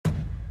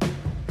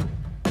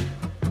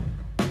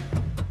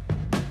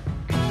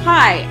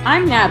Hi,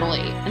 I'm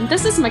Natalie, and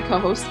this is my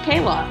co-host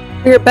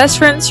Kayla. We are best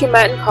friends who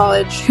met in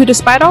college, who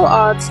despite all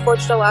odds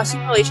forged a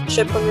lasting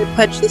relationship when we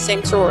pledged the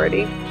same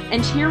sorority.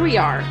 And here we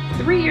are,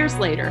 3 years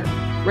later,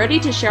 ready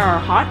to share our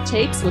hot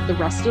takes with the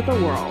rest of the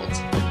world.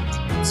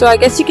 So I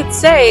guess you could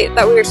say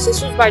that we are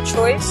sisters by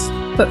choice,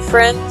 but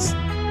friends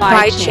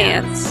by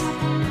chance.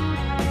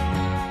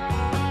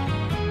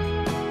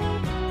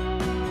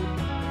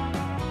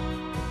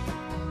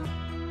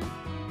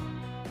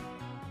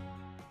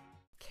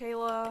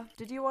 Kayla,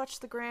 did you watch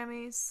the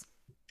Grammys?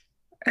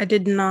 I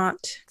did not.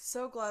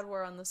 So glad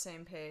we're on the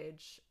same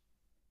page.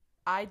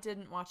 I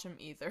didn't watch them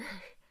either.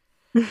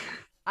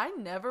 I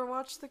never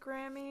watched the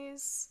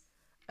Grammys.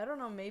 I don't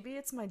know, maybe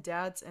it's my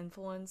dad's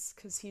influence,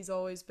 because he's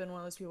always been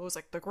one of those people who's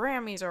like, the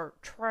Grammys are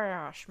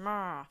trash,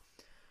 ma.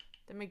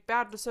 They make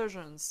bad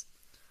decisions.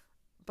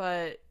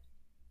 But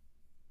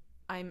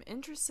I'm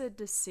interested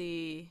to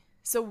see.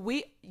 So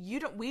we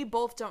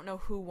both don't know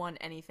who won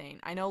anything.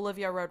 I know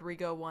Olivia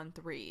Rodrigo won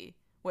 3,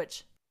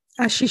 which,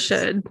 as she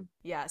should.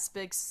 yes,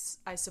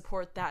 I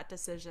support that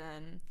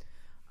decision.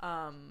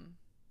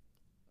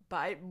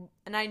 But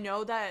I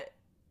know that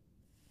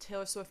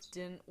Taylor Swift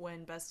didn't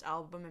win Best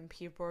Album, and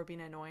people were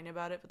being annoying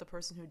about it. But the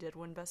person who did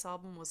win Best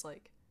Album was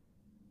like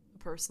a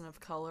person of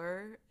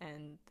color,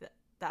 and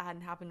that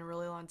hadn't happened in a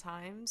really long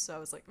time. So I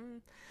was like,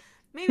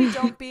 maybe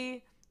don't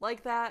be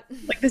like that.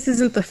 Like, this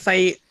isn't the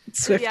fight,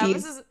 Swiftie.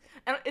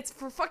 Yeah, it's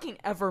for fucking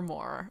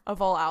Evermore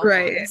of all albums.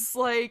 Right.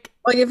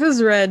 Like if it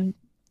was Red.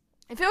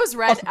 If it was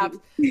Red,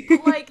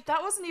 like,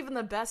 that wasn't even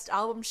the best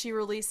album she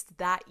released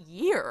that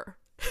year.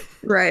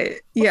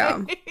 Right. Yeah.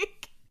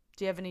 Like,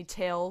 do you have any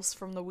tales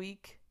from the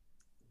week?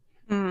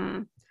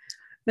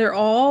 They're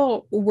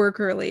all work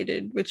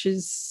related, which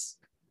is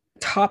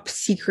top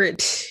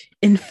secret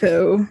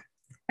info.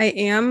 I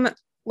am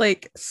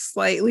like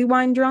slightly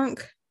wine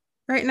drunk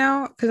right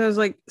now because I was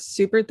like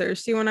super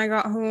thirsty when I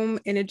got home,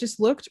 and it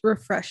just looked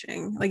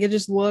refreshing. Like, it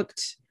just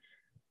looked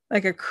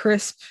like a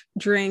crisp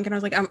drink, and I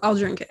was like, I'll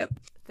drink it.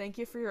 Thank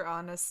you for your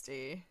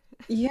honesty.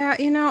 Yeah,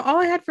 all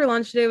I had for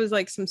lunch today was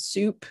like some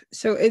soup,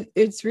 so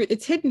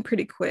it's hidden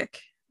pretty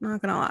quick,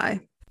 not gonna lie.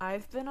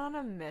 I've been on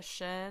a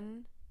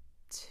mission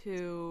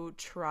to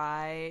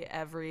try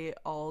every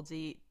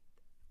Aldi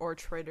or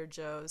Trader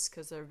Joe's,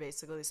 because they're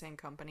basically the same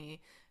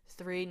company,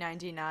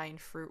 $3.99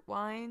 fruit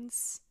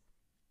wines.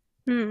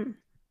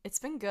 It's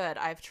been good.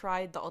 I've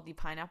tried the Aldi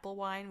pineapple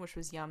wine, which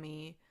was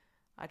yummy.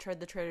 I tried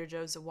the Trader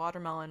Joe's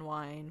watermelon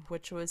wine,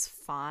 which was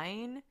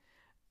fine.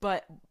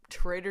 But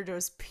Trader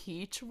Joe's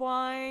peach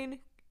wine,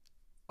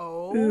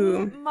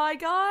 my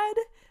god,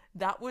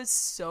 that was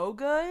so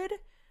good.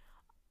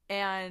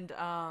 And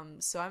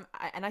so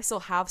I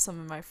still have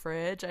some in my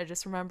fridge. I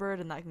just remembered,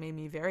 and that made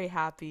me very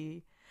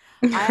happy.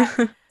 I've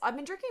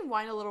been drinking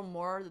wine a little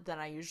more than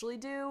I usually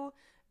do,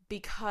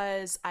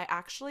 because I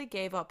actually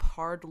gave up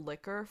hard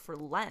liquor for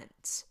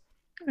Lent.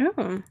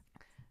 Oh.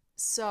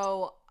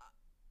 So,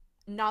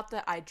 not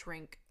that I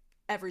drink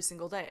every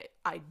single day.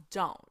 I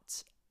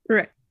don't.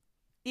 Right.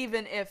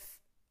 Even if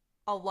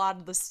a lot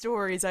of the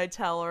stories I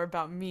tell are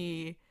about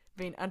me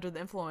being under the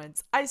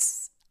influence, I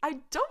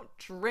don't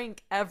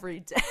drink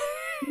every day.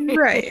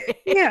 Right.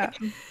 Yeah.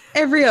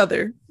 Every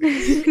other.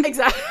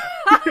 Exactly.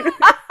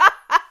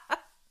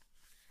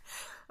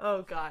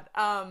 Oh, God.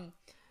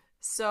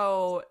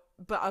 So,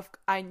 but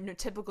I know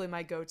typically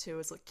my go-to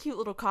is like cute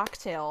little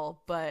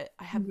cocktail, but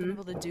I haven't been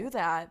able to do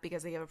that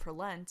because I gave up for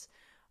Lent.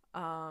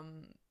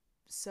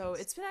 So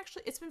it's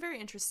been very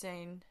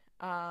interesting.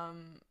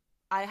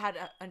 I had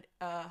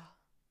a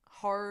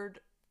hard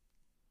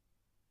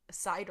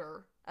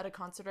cider at a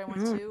concert I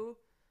went to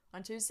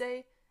on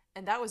Tuesday,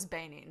 and that was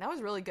banging. That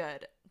was really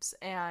good.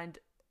 And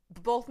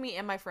both me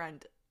and my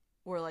friend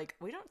were like,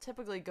 we don't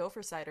typically go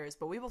for ciders,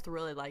 but we both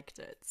really liked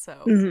it.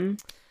 So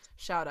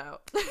shout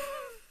out.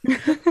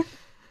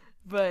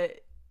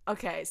 But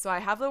okay, so I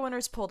have the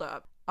winners pulled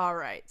up. All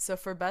right, so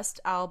for best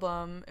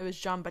album, it was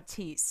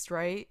Jean-Baptiste,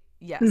 right?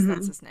 Yes,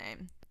 that's his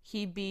name.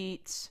 He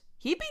beat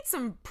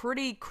some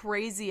pretty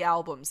crazy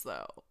albums,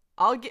 though.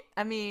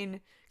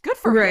 Good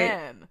for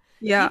him.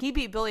 Yeah. He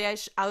beat Billie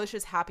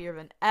Eilish's Happier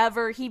Than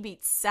Ever. He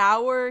beat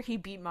Sour. He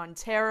beat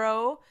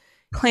Montero.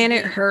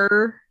 Planet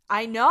Her.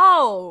 I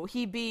know.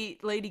 He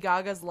beat Lady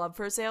Gaga's Love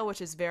for Sale,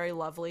 which is very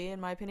lovely, in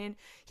my opinion.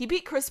 He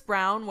beat Chris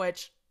Brown,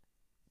 which,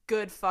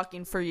 good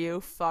fucking for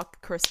you.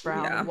 Fuck Chris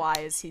Brown. Yeah. Why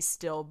is he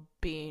still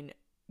being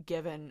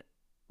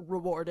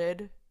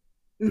rewarded?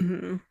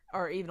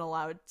 Or even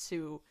allowed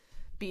to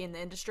be in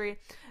the industry?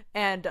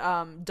 And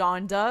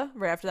Donda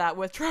right after that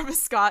with Travis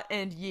Scott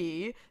and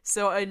Yee.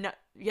 So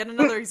yet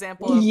another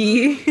example of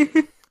Yee.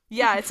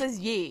 Yeah, it says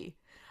Yee.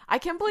 I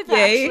can't believe that.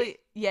 Actually,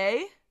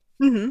 yay.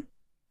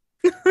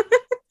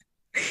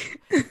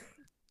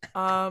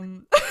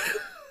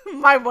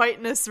 My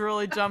whiteness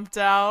really jumped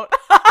out.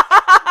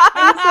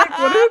 I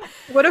was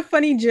like, what a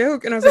funny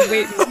joke. And I was like,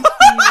 wait.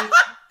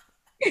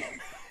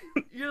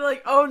 You're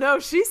like, oh no,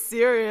 she's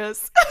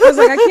serious. I was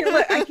like,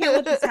 I can't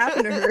let this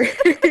happen to her.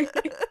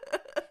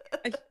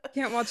 I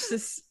can't watch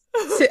this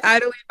sit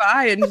idly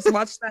by and just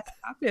watch that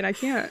happen. I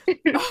can't.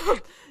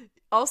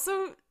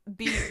 Also,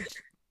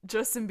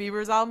 Justin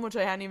Bieber's album, which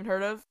I hadn't even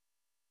heard of.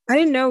 I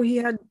didn't know he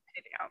had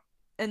anything out.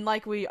 And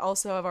like we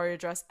also have already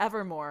addressed,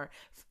 Evermore.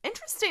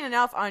 Interesting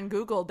enough, on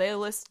Google, they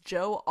list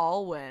Joe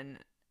Alwyn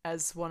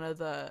as one of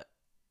the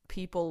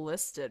people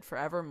listed for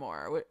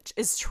Evermore, which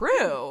is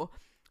true.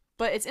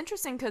 But it's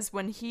interesting because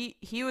when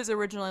he was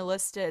originally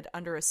listed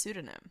under a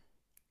pseudonym.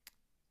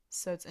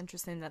 So it's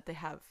interesting that they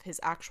have his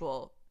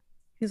actual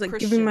He's like,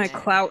 Christian giving my name.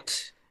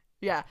 clout.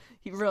 Yeah,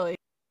 he really.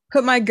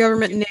 Put my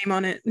government name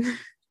on it.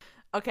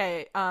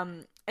 Okay,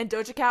 and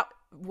Doja Cat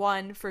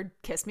won for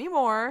Kiss Me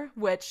More,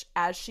 which,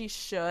 as she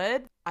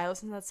should, I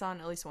listen to that song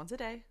at least once a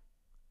day.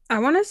 I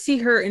want to see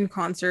her in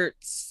concert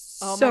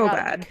Oh so my God,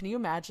 bad. can you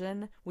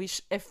imagine?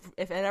 If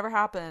it ever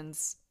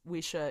happens,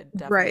 we should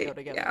definitely go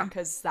together, yeah.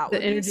 because that The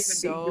would be energy would be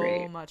so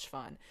great. much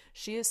fun.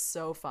 She is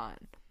so fun.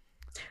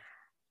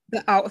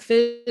 The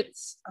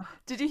outfits.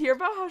 Did you hear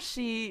about how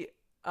she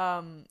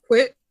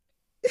Quit.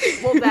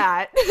 well,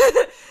 that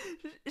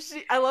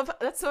I love,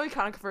 that's so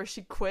iconic of her.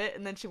 She quit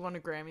and then she won a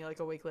Grammy like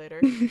a week later.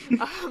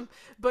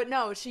 But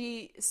no,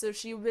 she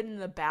had been in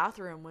the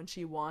bathroom when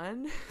she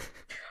won,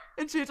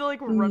 and she had to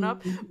like run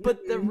up. But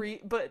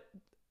but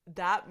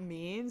that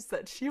means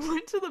that she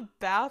went to the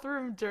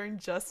bathroom during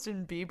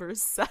Justin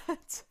Bieber's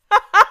set,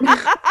 and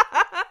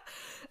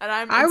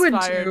I'm inspired. I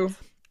would too.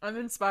 I'm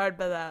inspired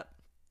by that.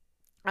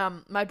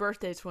 My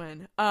birthday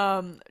twin.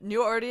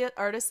 New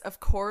artist, of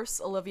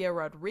course, Olivia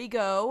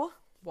Rodrigo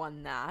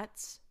won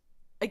that.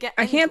 Again,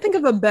 I can't think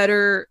of a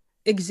better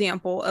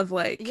example of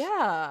like.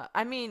 Yeah,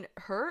 I mean,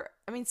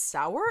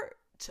 Sour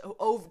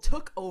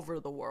took over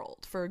the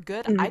world for a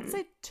good, I'd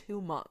say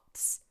 2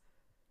 months.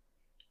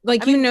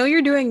 Like,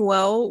 you're doing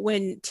well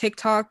when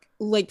TikTok,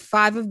 like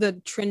 5 of the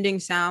trending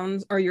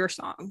sounds are your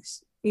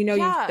songs. You've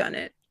done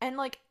it. And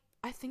like,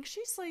 I think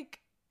she's like,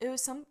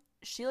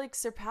 she like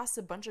surpassed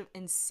a bunch of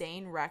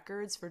insane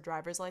records for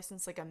driver's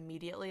license like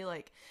immediately,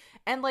 like,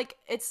 and like,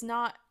 it's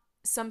not,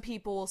 some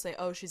people will say,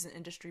 oh, she's an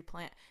industry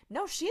plant.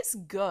 No, she's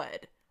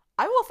good.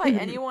 I will fight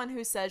anyone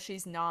who says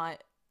she's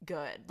not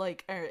good,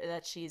 like, or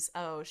that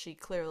she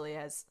clearly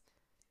has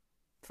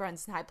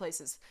friends in high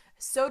places.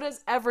 So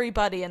does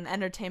everybody in the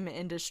entertainment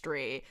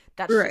industry.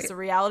 That's just the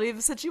reality of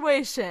the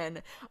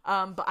situation.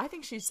 But I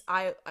think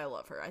I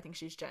love her. I think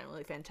she's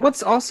genuinely fantastic.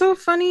 What's also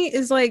funny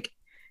is like,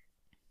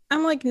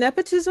 I'm like,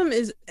 nepotism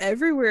is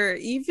everywhere,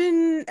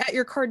 even at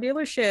your car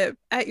dealership,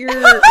 at your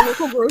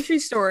local grocery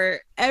store.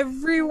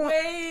 Everyone.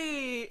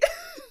 Wait.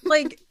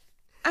 Like,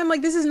 I'm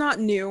like, this is not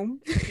new.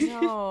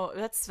 No,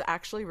 that's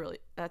actually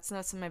that's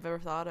not something I've ever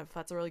thought of.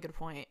 That's a really good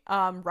point.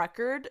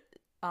 Record,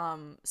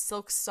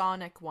 Silk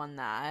Sonic won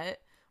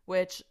that,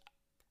 which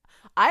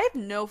I have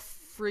no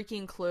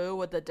freaking clue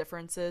what the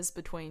difference is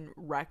between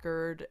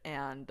record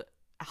and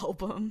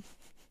album.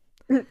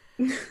 And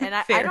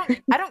I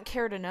don't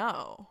care to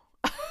know.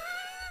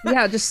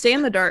 Yeah, just stay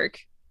in the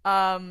dark.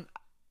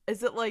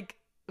 Is it like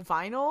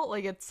vinyl?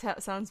 Like it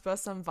sounds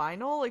best on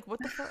vinyl? Like what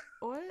the fuck?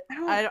 What?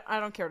 I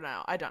don't care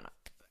now. I don't know.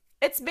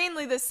 It's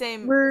mainly the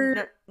same.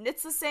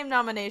 It's the same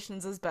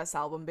nominations as best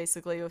album,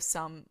 basically, with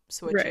some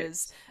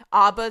switches.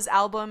 Right. ABBA's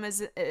album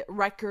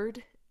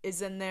record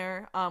is in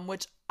there,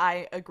 which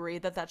I agree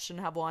that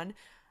shouldn't have won.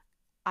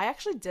 I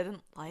actually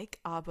didn't like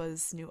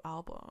ABBA's new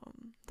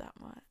album that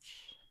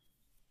much.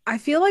 I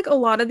feel like a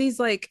lot of these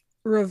like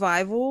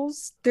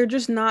revivals, they're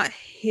just not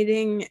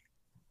hitting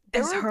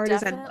as hard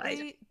as I'd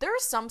like. There were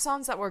some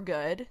songs that were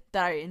good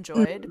that I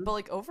enjoyed, but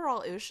like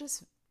overall it was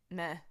just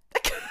meh.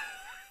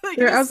 Like,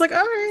 I was like,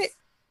 all right,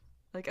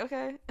 like,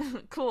 okay,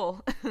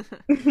 cool.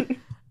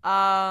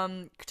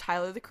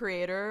 Tyler, the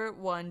Creator,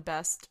 won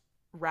best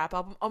rap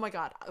album. Oh my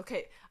God,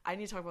 okay, I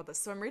need to talk about this.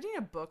 So I'm reading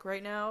a book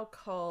right now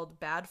called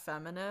Bad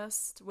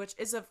Feminist, which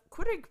is a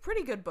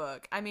pretty good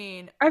book. I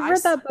mean, I've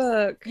read that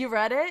book. You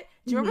read it?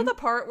 Do you remember the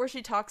part where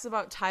she talks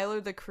about Tyler,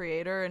 the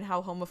Creator, and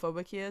how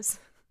homophobic he is?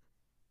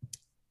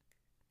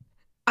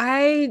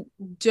 I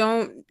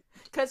don't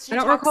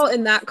recall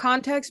in that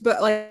context,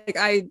 but like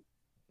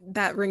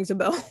that rings a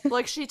bell.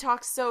 Like she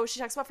talks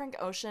about Frank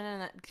Ocean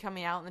and it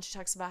coming out, and then she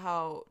talks about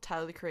how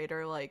Tyler, the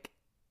Creator, like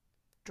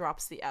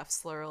drops the F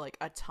slur like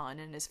a ton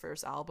in his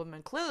first album,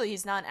 and clearly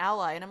he's not an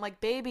ally. And I'm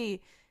like,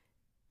 baby,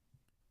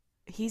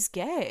 he's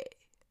gay.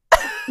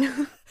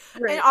 Right.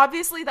 And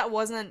obviously that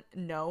wasn't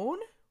known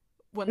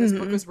when this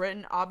book was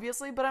written,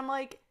 obviously, but I'm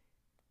like,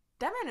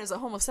 that man is a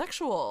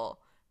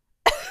homosexual.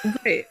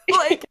 Right.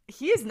 Like,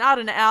 he is not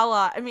an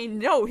ally. I mean,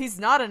 no, he's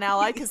not an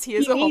ally because he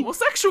is a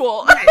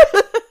homosexual. Right.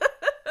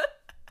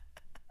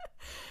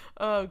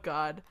 Oh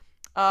God.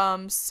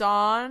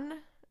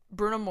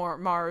 Bruno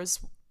Mars.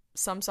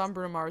 Some song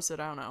Bruno Mars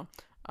did, I don't know.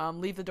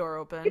 Leave the Door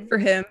Open. Good for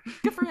him.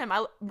 Good for him.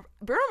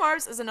 Bruno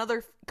Mars is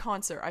another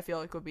concert I feel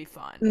like would be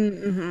fun.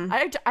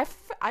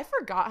 I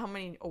forgot how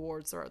many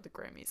awards there are at the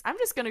Grammys. I'm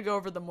just gonna go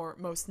over the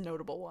most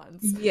notable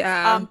ones.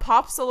 Yeah.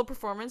 Pop solo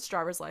performance,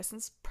 Driver's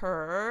License,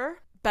 Purr.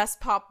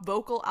 Best pop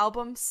vocal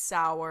album,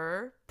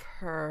 Sour,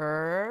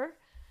 Purr.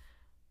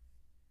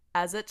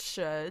 As It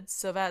Should.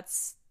 So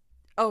that's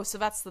her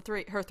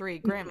three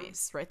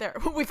Grammys right there.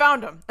 We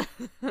found them.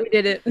 We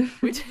did it.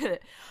 We did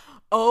it.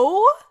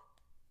 Oh,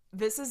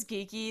 this is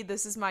geeky.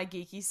 This is my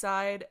geeky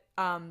side.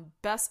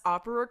 Best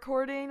opera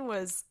recording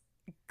was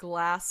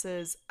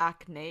Glasses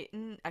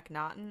Akhenaten.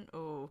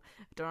 Oh,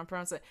 I don't want to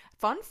pronounce it.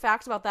 Fun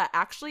fact about that,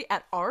 actually,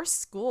 at our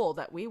school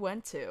that we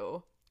went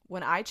to,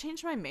 when I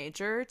changed my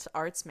major to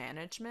arts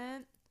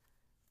management,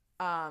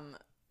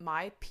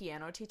 my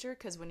piano teacher,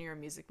 because when you're a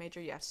music major,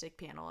 you have to take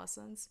piano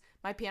lessons.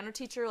 My piano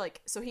teacher,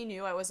 like, so he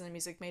knew I wasn't a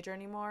music major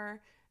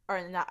anymore,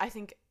 or not. I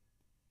think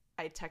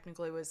I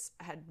technically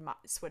had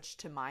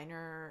switched to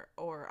minor,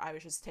 or I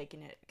was just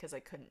taking it because I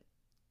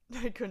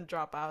couldn't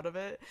drop out of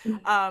it.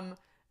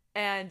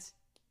 And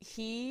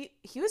he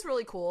was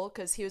really cool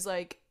because he was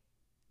like,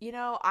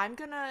 I'm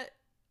gonna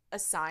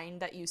assign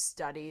that you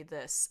study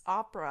this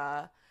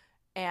opera,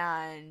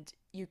 and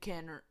you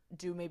can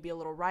do maybe a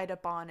little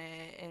write-up on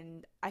it,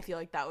 and I feel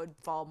like that would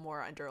fall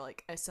more under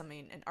like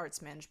something an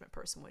arts management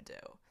person would do,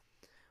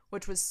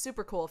 which was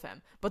super cool of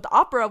him. But the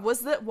opera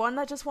was the one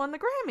that just won the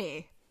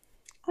Grammy.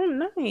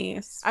 Oh,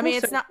 nice. I mean,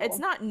 That's so cool. it's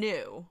not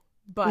new,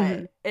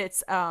 but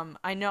it's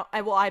I know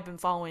I've been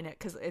following it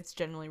because it's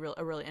generally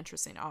a really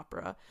interesting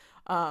opera.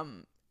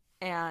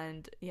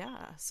 And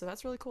yeah, so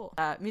that's really cool.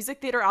 Music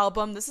theater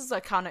album. This is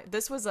iconic.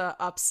 This was a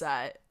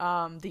upset.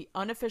 The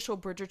unofficial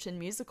Bridgerton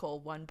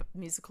musical won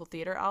musical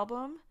theater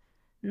album,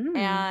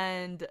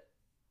 and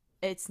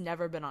it's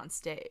never been on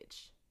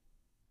stage.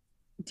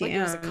 Damn. Like,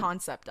 it was a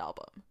concept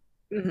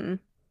album.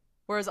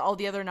 Whereas all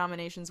the other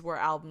nominations were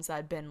albums that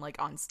had been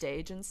like on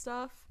stage and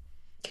stuff.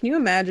 Can you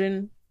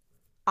imagine?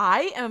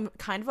 I am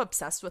kind of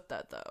obsessed with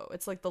that though.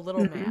 It's like the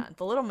little man.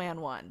 The little man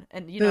won,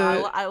 and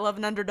I love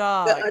an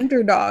underdog. The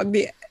underdog,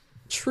 the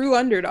true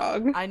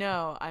underdog. I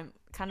know. I'm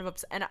kind of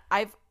upset, and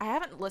I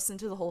haven't listened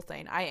to the whole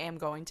thing. I am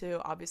going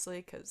to,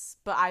 obviously,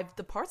 but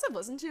the parts I've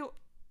listened to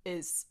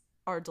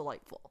are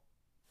delightful.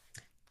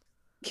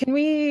 Can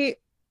we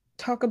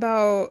talk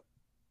about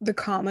the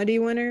comedy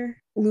winner,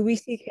 Louis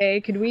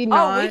C.K.? Could we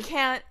not? Oh, we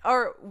can't.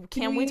 Or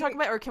can we talk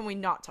about it, or can we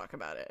not talk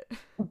about it?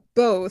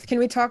 Both. Can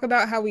we talk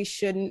about how we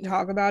shouldn't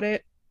talk about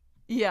it?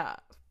 Yeah.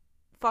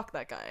 Fuck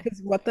that guy.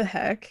 Because what the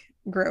heck?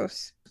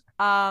 Gross.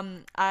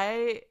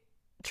 I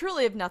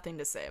truly have nothing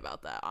to say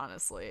about that,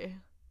 honestly.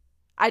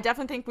 I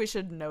definitely think we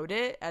should note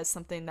it as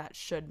something that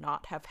should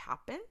not have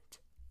happened.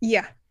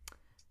 Yeah.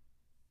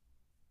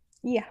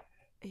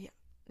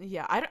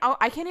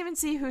 I can't even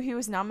see who he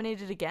was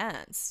nominated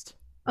against.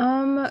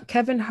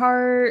 Kevin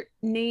Hart,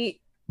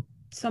 Nate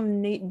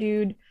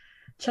dude,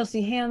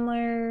 Chelsea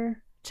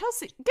Handler.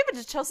 Give it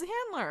to Chelsea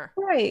Handler.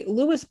 Right.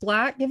 Lewis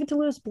Black, give it to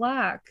Lewis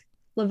Black.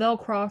 Lavelle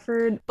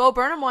Crawford. Bo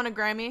Burnham won a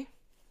Grammy.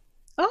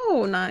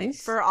 Oh,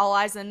 nice. For All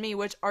Eyes on Me,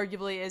 which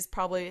arguably is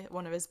probably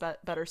one of his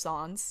better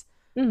songs.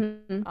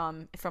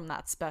 From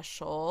that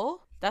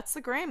special. That's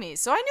the Grammys.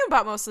 So I knew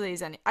about most of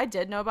these, and I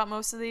did know about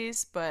most of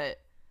these, but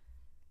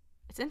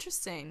it's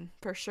interesting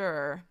for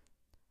sure.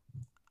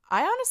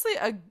 I honestly,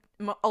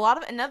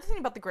 another thing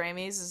about the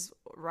Grammys is,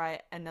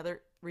 right,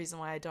 another reason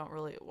why I don't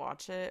really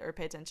watch it or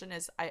pay attention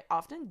is I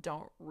often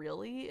don't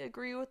really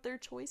agree with their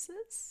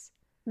choices.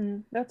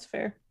 That's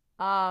fair.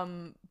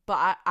 But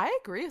I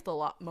agree with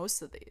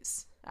most of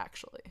these,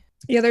 actually.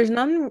 Yeah, there's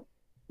none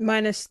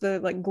minus the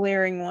like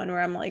glaring one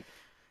where I'm like,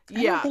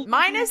 yeah,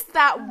 minus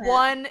that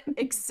one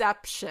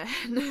exception.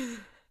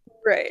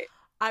 Right.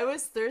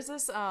 There's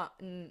this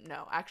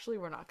no, actually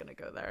we're not gonna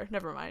go there.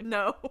 Never mind.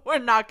 No, we're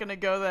not gonna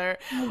go there.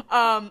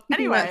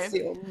 Anyway,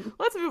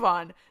 let's move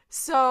on.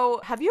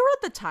 So have you read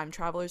The Time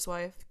Traveler's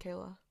Wife,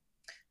 Kayla?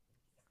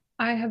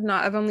 I have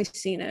not. I've only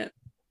seen it.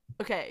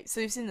 Okay,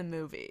 so you've seen the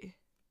movie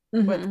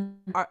with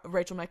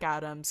Rachel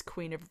McAdams,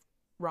 queen of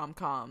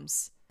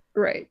rom-coms.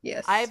 Right,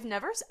 yes. I've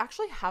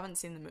haven't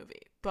seen the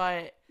movie,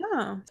 but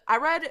I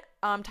read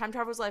Time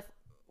Traveler's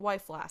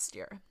Wife last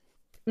year.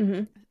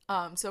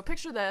 So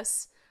picture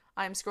this.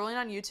 I'm scrolling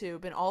on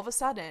YouTube, and all of a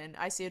sudden,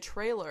 I see a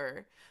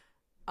trailer,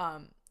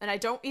 and I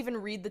don't even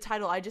read the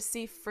title. I just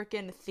see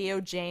freaking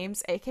Theo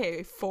James,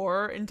 aka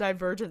 4, in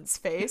Divergent's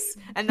face,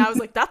 and I was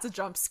like, "That's a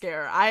jump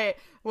scare." I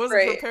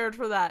wasn't prepared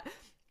for that.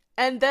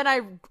 And then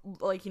I,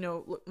 like,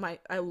 my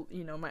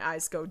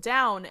eyes go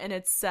down, and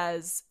it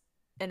says,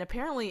 and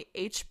apparently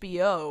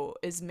HBO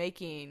is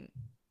making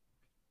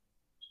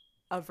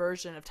a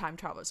version of Time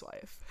Traveler's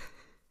Wife.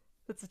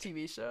 That's a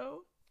TV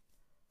show.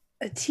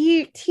 A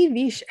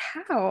TV show?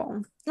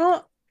 How?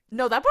 Well,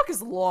 no, that book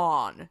is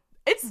long.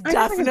 It's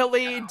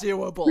definitely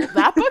doable.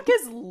 That book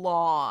is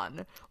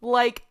long.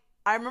 Like,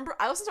 I remember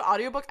I listened to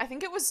audiobook. I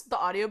think the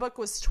audiobook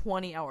was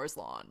 20 hours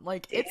long.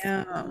 Like, it's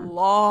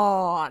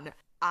long.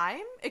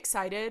 I'm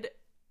excited,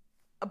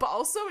 but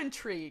also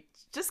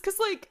intrigued. Just because,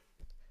 like,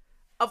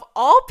 of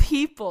all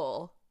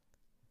people,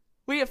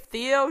 we have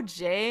Theo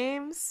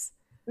James.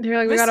 You're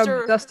like, we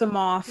gotta dust him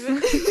off.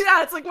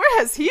 Yeah, it's like, where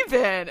has he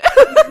been?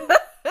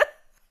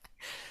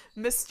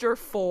 Mr.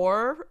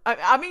 4.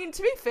 I mean,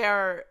 to be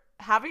fair,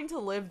 having to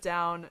live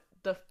down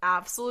the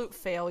absolute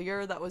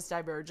failure that was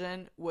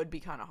Divergent would be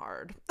kind of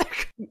hard.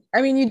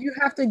 I mean, you do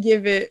have to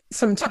give it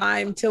some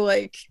time to,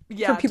 like,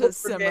 for people to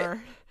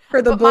simmer.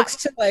 For the books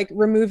to, like,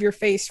 remove your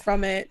face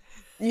from it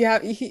Yeah,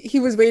 he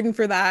was waiting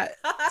for that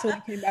till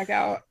he came back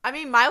out. I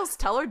mean, Miles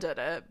Teller did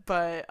it,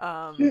 but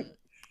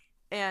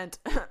and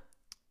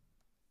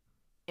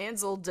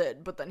Ansel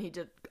did, but then he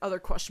did other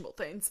questionable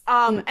things.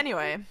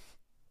 Anyway,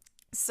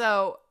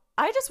 so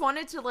I just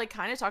wanted to like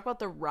kind of talk about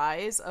the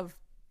rise of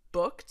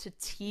book to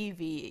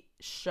TV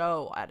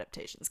show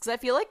adaptations because I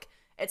feel like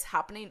it's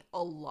happening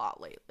a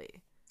lot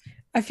lately.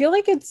 I feel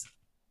like it's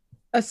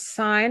a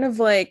sign of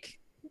like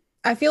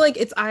I feel like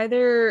it's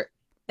either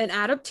an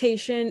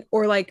adaptation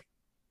or like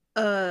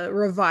a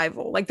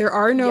revival. Like there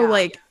are no Yeah.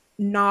 like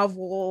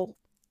novel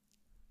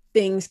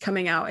things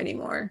coming out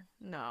anymore.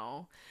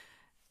 No.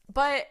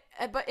 But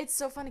it's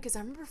so funny because I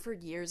remember for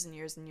years and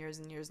years and years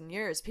and years and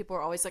years, people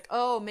are always like,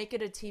 "Oh, make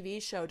it a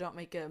TV show, don't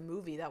make it a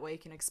movie. That way you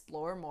can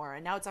explore more."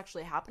 And now it's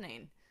actually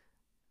happening,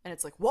 and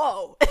it's like,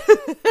 whoa.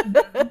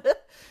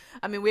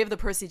 I mean, we have the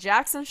Percy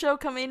Jackson show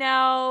coming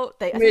out.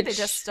 I think they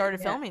just started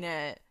filming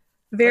it.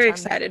 Very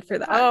excited for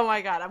that. Oh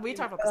my god, we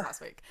talked about this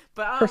last week,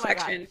 but oh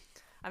Perfection. my god,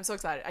 I'm so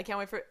excited. I can't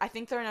wait for. I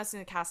think they're announcing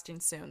the casting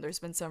soon. There's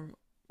been some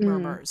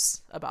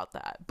murmurs about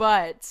that,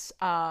 but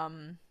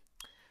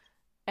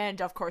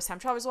and of course, Time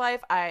Traveler's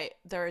Wife.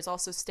 There is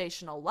also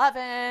Station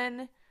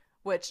 11,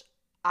 which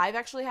I've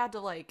actually had to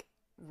like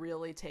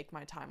really take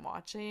my time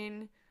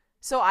watching.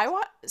 So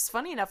it's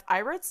funny enough,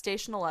 I read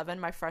Station 11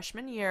 my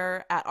freshman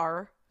year at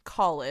our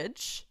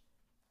college.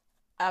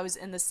 I was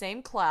in the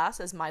same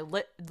class as my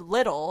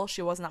little.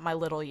 She was not my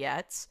little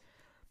yet,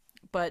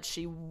 but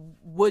she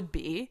would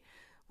be.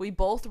 We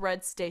both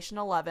read Station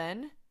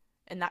 11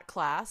 in that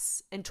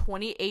class in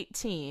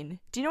 2018.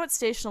 Do you know what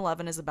Station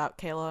 11 is about,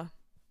 Kayla?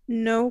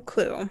 No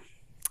clue.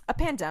 A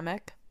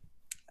pandemic.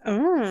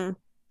 Oh.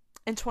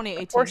 In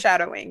 2018.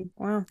 Foreshadowing.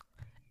 Wow.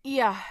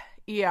 Yeah.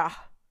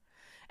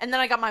 And then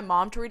I got my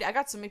mom to read it. I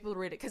got so many people to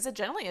read it because it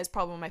generally is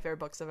probably one of my favorite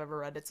books I've ever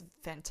read. It's a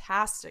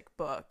fantastic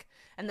book.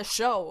 And the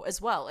show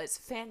as well is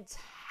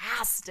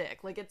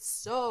fantastic. Like, it's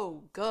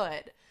so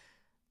good.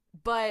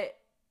 But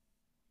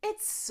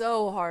it's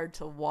so hard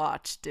to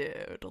watch,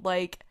 dude.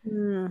 Like,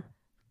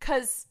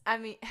 because, I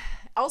mean,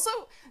 also,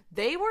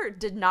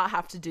 did not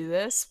have to do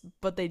this,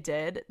 but they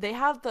did. They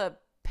have the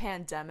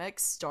pandemic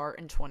start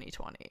in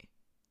 2020.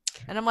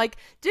 And I'm like,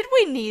 did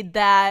we need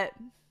that?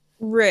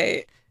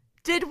 Right.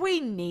 Did we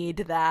need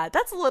that?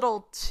 That's a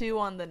little too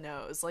on the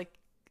nose. Like,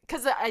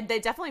 because they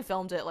definitely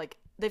filmed it, like,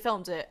 they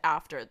filmed it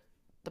after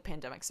the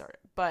pandemic started.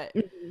 But,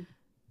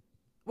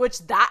 which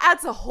that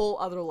adds a whole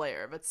other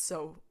layer of it's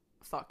so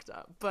fucked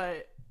up.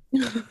 But,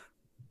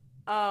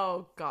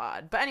 oh,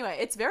 God. But anyway,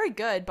 it's very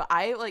good. But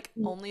I, like,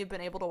 only have been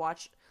able to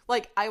watch,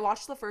 like, I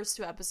watched the first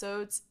 2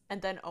 episodes,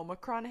 and then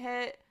Omicron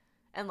hit,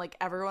 and, like,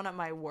 everyone at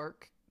my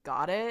work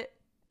got it.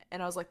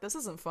 And I was like, this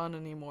isn't fun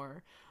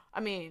anymore. I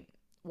mean,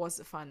 was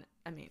it fun?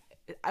 I mean,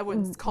 I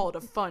wouldn't call it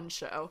a fun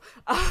show.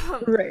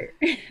 Right.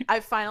 I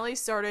finally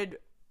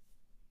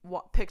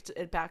picked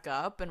it back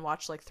up and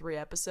watched like 3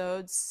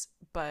 episodes,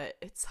 but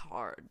it's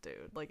hard,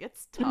 dude. Like,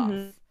 it's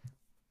tough.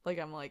 Like,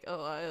 I'm like,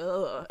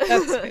 oh,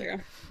 that's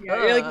fair. Yeah,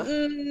 you're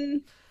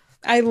like,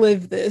 I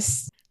live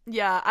this.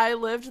 Yeah, I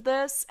lived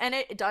this, and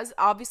it does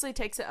obviously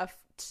takes it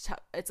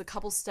it's a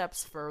couple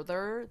steps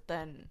further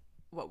than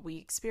what we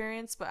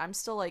experienced, but I'm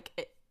still like,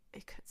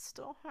 it could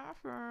still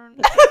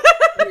happen.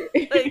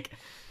 Like,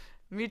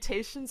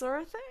 mutations are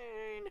a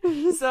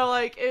thing. So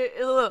like,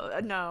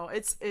 no,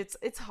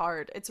 it's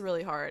hard. It's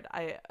really hard.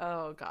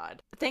 Oh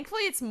god.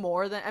 Thankfully, it's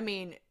more than. I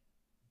mean,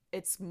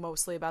 it's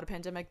mostly about a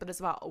pandemic, but it's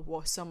about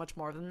so much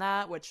more than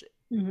that, which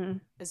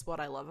is what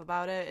I love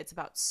about it. It's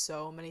about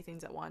so many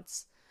things at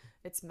once.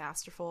 It's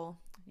masterful.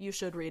 You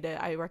should read it.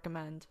 I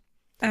recommend.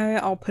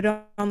 I'll put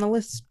it on the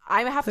list.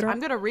 I'm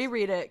gonna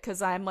reread it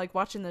because I'm like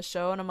watching this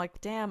show and I'm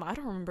like, damn, I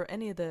don't remember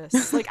any of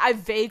this. Like, I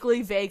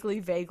vaguely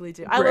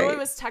do. I literally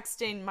was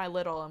texting my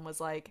little and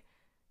was like,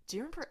 do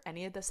you remember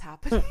any of this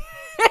happening?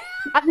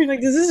 You're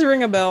like, does this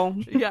ring a bell?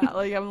 Yeah,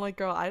 like, I'm like,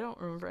 girl, I don't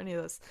remember any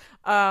of this.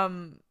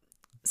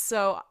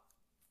 So,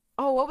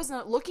 what was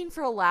that? Looking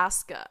for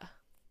Alaska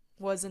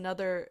was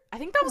another. I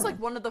think that was like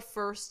one of the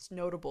first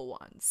notable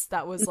ones.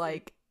 That was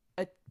like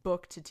a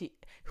book to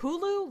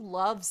Hulu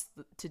loves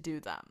to do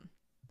them.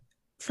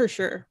 For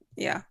sure.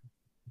 Yeah.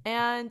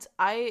 And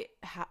I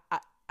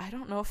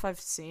don't know if I've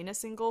seen a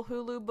single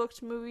Hulu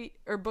booked movie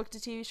or booked to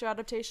TV show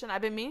adaptation.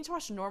 I've been meaning to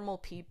watch Normal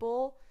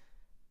People.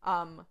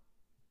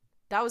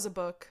 That was a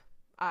book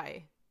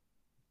I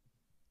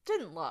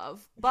didn't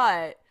love,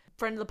 but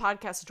friend of the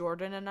podcast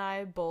Jordan and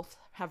I both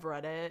have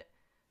read it.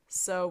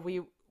 So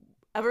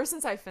ever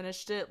since I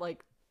finished it,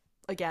 like,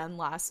 again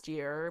last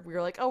year, we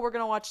were like, oh, we're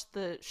gonna watch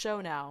the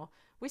show now.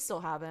 We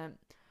still haven't.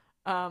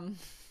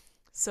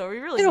 So we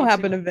really it'll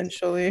happen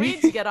eventually. We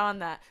need to get on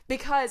that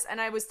because, and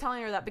I was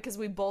telling her that because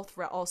we both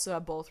also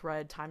have both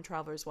read Time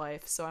Traveler's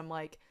Wife. So I'm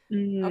like,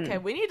 okay,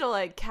 we need to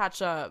like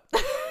catch up.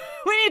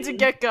 We need to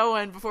get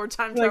going before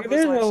Time Traveler's Wife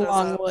shows up. There's a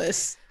long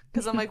list.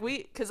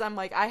 Because I'm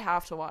like, I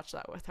have to watch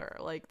that with her.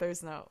 Like,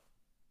 there's no.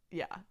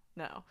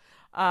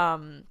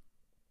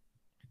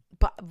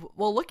 but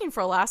well, Looking for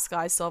Alaska,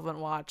 I still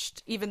haven't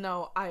watched. Even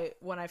though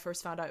when I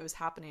first found out it was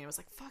happening, I was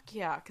like, "Fuck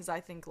yeah!" Because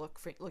I think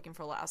Looking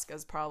for Alaska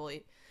is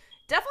definitely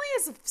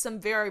has some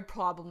very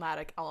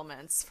problematic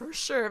elements for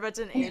sure. If it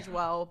didn't age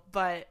well,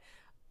 but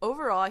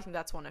overall, I think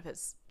that's one of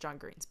John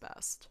Green's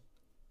best.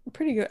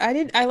 Pretty good.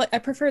 I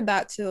preferred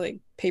that to like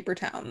Paper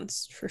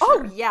Towns for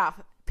Oh sure. yeah,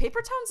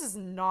 Paper Towns is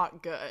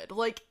not good.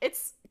 Like,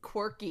 it's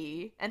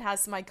quirky and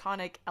has some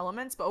iconic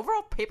elements, but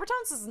overall, Paper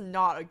Towns is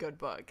not a good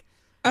book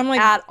I'm like,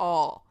 at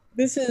all.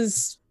 this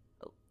is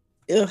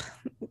ugh,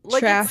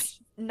 Like, trash. it's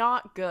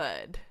not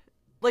good.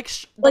 Like,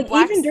 Like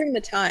even during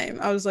the time,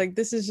 I was like,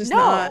 this is just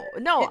not.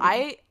 No.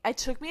 It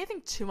took me, I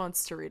think, 2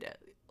 months to read it.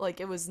 Like,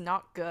 it was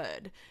not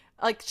good.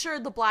 Like, sure,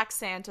 the Black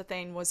Santa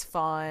thing was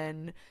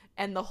fun,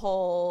 and the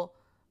whole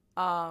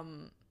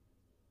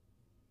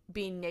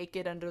being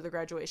naked under the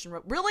graduation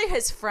rope. Really,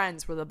 his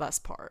friends were the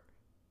best part.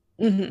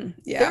 Mm-hmm.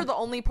 Yeah, they're the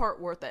only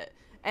part worth it.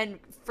 And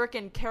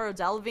frickin' Cara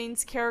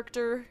Delevingne's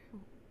character,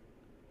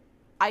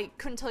 I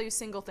couldn't tell you a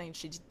single thing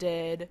she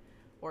did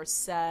or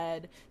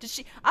said.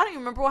 I don't even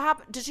remember what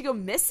happened. Did she go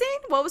missing?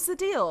 What was the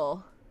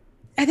deal?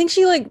 I think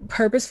she like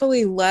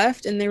purposefully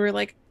left, and they were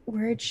like,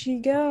 "Where'd she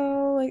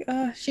go?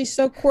 Like, she's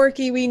so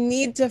quirky. We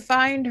need to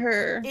find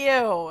her."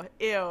 Ew.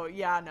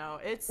 Yeah, no.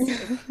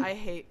 I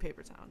hate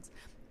Paper Towns.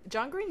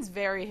 John Green's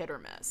very hit or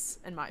miss,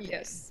 in my opinion.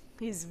 Yes.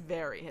 He's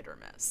very hit or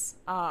miss.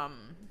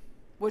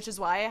 Which is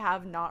why I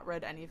have not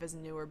read any of his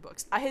newer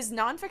books. His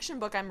nonfiction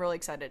book I'm really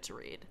excited to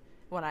read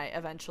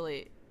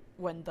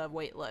when the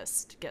wait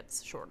list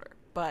gets shorter.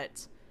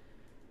 But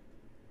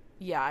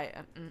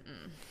yeah,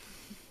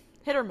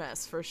 hit or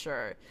miss for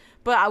sure.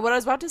 But what I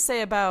was about to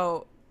say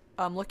about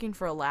Looking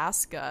for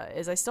Alaska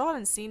is I still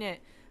haven't seen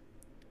it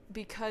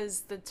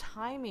because the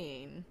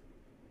timing,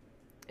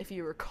 if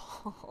you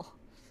recall,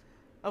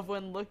 of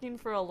when Looking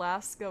for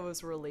Alaska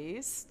was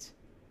released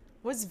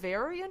was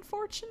very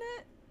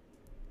unfortunate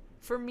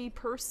for me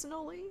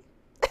personally.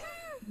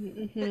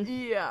 Mm-hmm.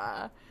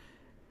 Yeah.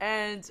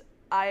 And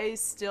I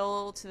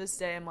still, to this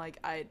day, I'm like,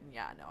 I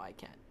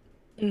can't.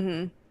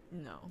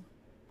 Mm-hmm. No,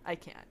 I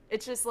can't.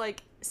 It's just,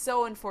 like,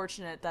 so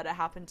unfortunate that it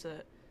happened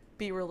to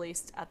be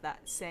released at that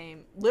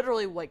same,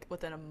 literally, like,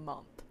 within a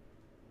month.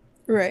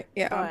 Right,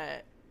 yeah.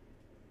 But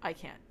I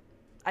can't.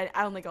 I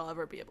don't think I'll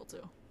ever be able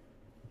to.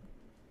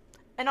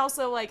 And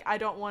also, like, I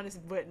don't want to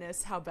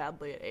witness how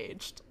badly it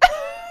aged.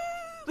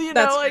 You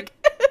know, like,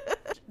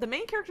 the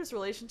main character's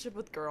relationship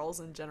with girls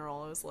in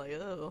general is like,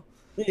 oh.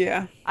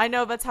 Yeah. I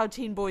know that's how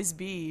teen boys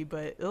be,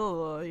 but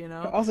oh, you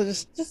know. But also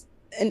just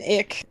an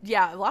ick.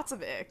 Yeah, lots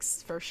of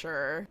icks for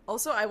sure.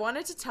 Also, I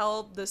wanted to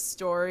tell this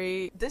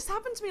story. This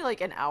happened to me like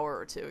an hour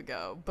or two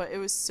ago, but it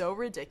was so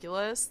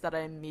ridiculous that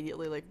I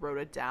immediately like wrote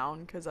it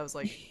down because I was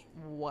like,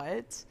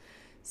 what?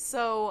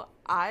 So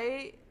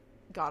I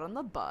got on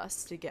the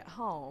bus to get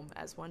home,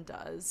 as one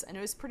does, and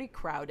it was pretty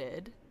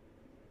crowded.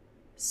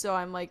 So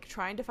I'm like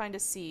trying to find a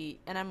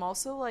seat, and I'm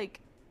also like,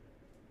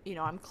 you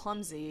know, I'm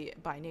clumsy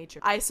by nature.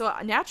 So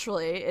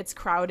naturally it's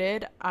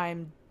crowded,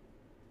 I'm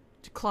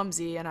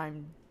clumsy, and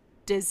I'm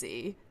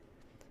dizzy.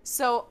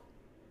 So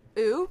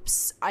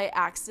oops, I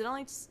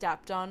accidentally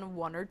stepped on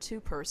one or two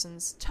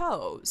persons'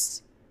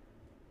 toes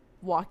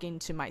walking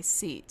to my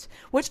seat,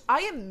 which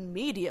I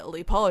immediately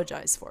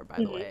apologized for, by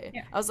the way.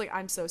 Yeah. I was like,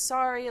 I'm so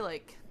sorry,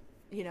 like,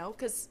 you know,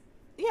 because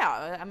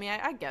yeah, I mean,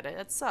 I get it,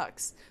 it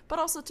sucks, but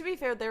also, to be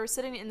fair, they were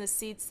sitting in the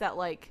seats that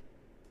like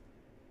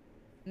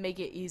make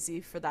it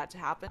easy for that to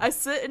happen.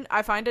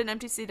 I find an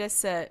empty seat, I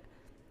sit,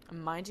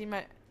 I'm minding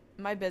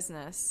my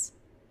business,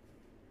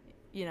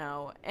 you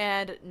know,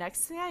 and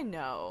next thing I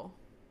know,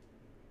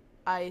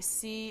 I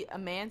see a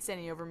man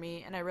standing over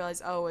me, and I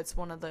realize, oh, it's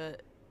one of the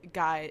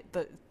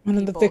victims. One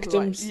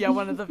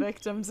of the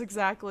victims,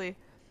 exactly.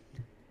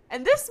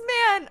 And this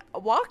man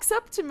walks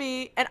up to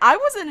me, and I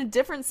was in a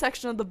different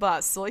section of the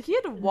bus, so like he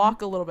had to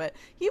walk a little bit.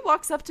 He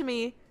walks up to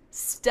me,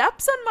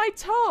 steps on my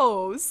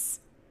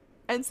toes,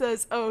 and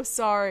says, "Oh,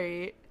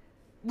 sorry,"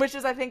 which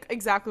is, I think,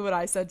 exactly what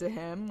I said to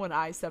him when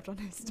I stepped on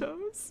his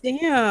toes.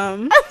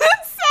 Damn. And then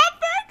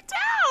sat back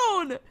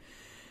down. And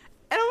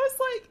I was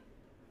like,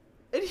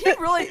 and he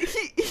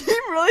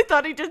really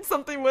thought he did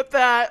something with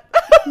that.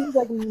 He was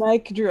like,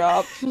 mic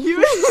drop. He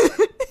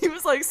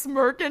was like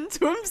smirking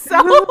to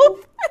himself.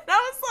 And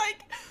I was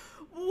like,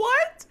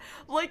 what?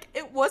 Like,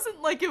 it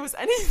wasn't like it was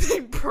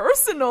anything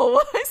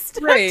personal.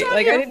 Right,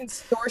 like I didn't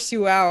force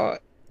you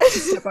out to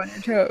step on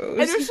your toes.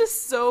 And it was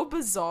just so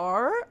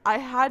bizarre. I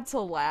had to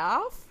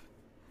laugh.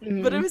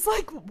 Mm-hmm. But it was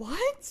like,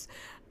 what?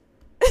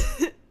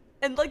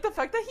 And like the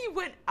fact that he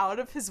went out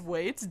of his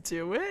way to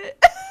do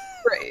it.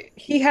 Right.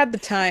 He had the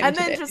time. And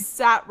then just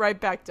sat right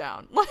back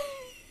down.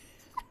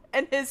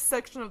 In his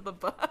section of the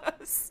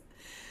bus.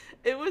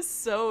 It was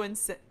so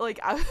insane. Like,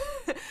 I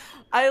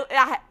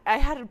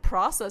had to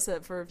process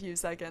it for a few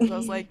seconds. I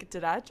was like,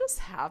 did that just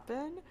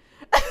happen?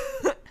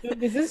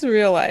 Is this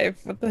real life?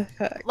 What the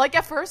heck? Like,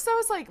 at first I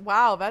was like,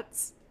 wow,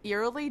 that's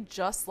eerily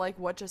just like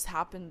what just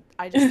happened.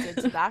 I just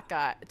did to that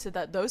guy,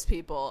 those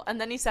people.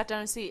 And then he sat down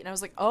in his seat, and I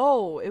was like,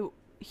 oh,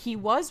 he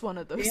was one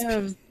of those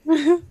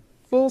people.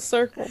 Full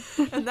circle.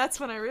 And that's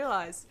when I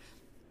realized,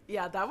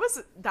 yeah, that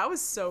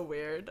was so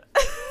weird.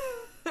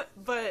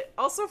 But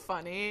also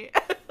funny.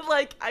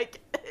 Like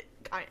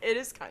it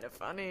is kind of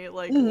funny,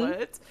 like Mhm.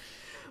 what?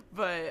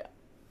 But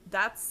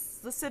that's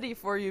the city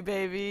for you,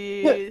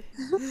 baby.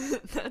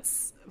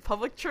 That's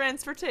public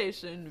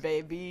transportation,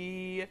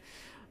 baby.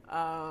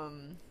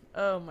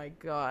 Oh my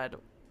god.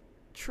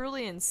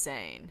 Truly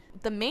insane.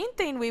 The main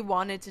thing we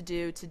wanted to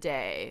do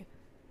today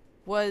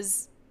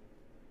was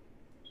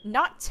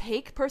not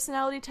take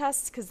personality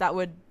tests because that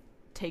would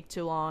take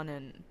too long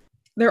and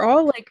They're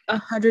all like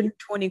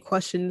 120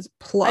 questions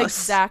plus.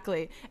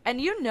 exactly. And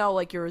you know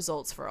like your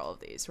results for all of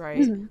these,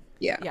 right? Mhm.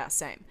 Yeah. Yeah,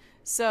 same.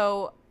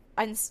 So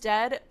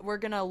instead, we're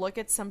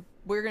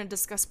gonna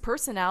discuss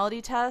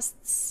personality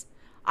tests.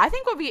 I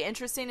think what would be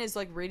interesting is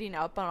like reading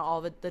up on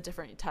all the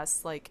different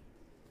tests, like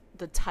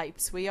the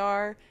types we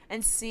are,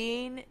 and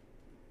seeing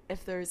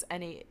if there's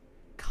any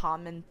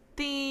common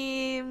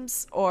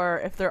themes or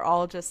if they're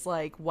all just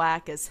like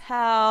whack as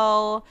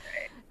hell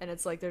and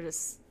it's like they're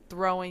just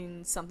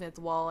throwing something at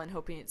the wall and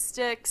hoping it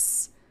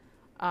sticks.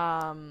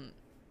 Um,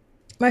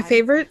 My I'm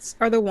favorites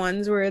are the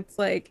ones where it's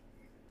like,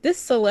 this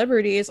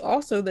celebrity is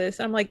also this.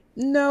 I'm like,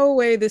 no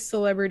way this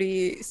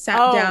celebrity sat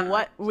Oh, down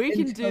what we and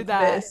can do took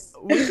that. this.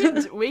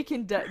 We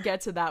can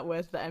get to that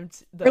with Or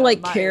the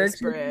like Myers characters.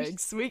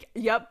 Briggs.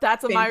 Yep,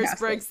 that's a Myers Fantastic.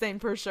 Briggs thing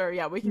for sure.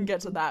 Yeah, we can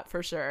get to Mhm. that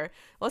for sure.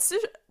 Let's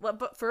do.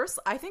 But first,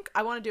 I think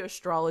I want to do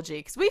astrology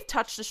because we've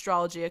touched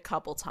astrology a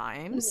couple Mhm.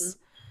 times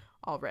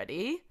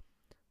already.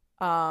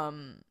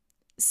 Um,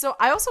 so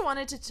I also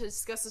wanted to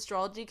discuss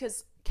astrology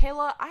because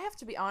Kayla, I have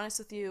to be honest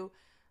with you.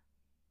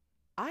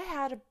 I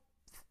had a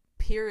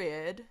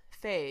period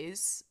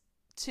phase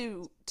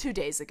two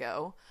days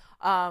ago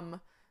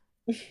um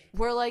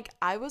where like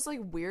I was like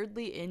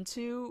weirdly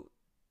into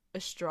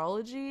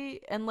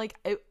astrology and like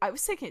I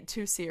was taking it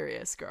too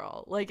serious,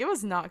 girl. Like it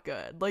was not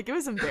good. Like it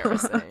was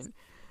embarrassing.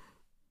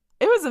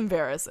 It was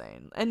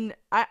embarrassing. And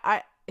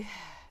I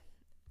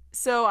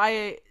so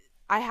I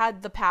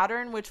had the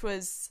pattern, which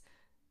was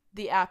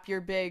the app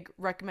your big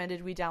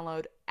recommended we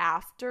download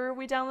after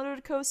we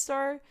downloaded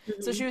CoStar.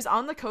 So she Mhm. was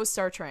on the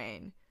CoStar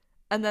train,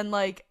 and then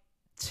like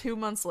 2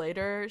 months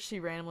later, she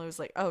randomly was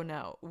like, "Oh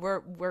no,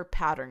 we're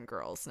pattern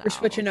girls We're now.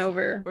 switching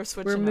over. We're We're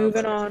switching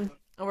moving over. on.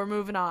 We're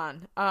moving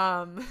on."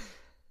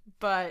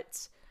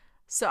 But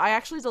so I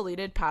actually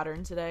deleted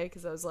pattern today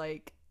because I was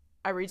like,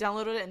 I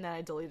re-downloaded it and then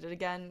I deleted it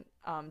again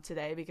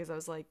today because I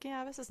was like,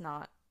 yeah, this is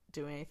not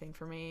doing anything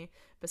for me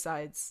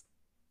besides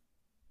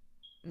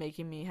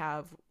making me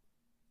have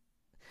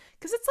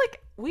because it's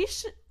like we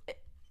should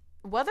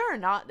whether or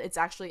not it's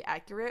actually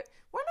accurate,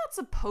 we're not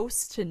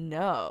supposed to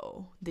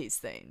know these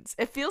things.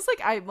 It feels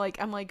like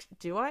I'm like,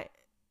 do I?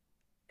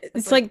 It's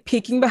It's like, like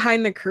peeking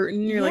behind the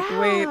curtain. You're like,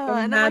 wait, the yeah,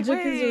 and I'm like, magic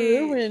is wait,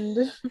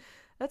 ruined.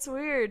 that's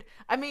weird.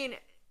 I mean,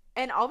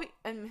 and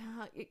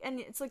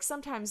it's like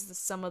sometimes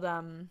some of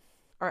them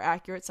are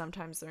accurate,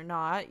 sometimes they're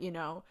not,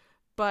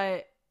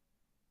 but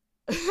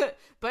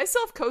but I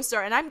still have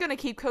CoStar, and I'm gonna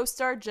keep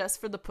CoStar just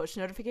for the push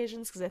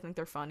notifications because I think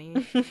they're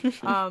funny.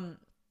 Um,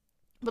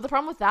 But the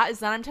problem with that is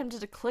that I'm tempted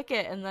to click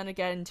it and then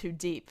get in too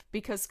deep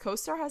because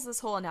CoStar has this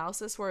whole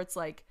analysis where it's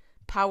like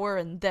power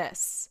in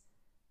this,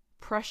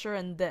 pressure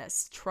in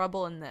this,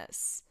 trouble in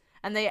this.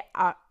 And they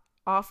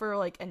offer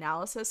like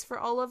analysis for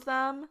all of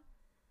them.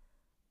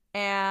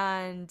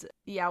 And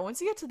yeah,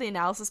 once you get to the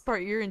analysis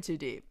part, you're in too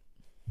deep.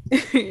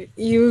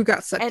 You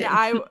got sucked And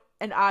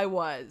in. I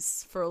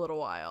was for a little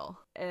while.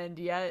 And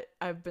yet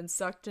I've been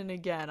sucked in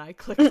again. I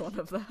clicked one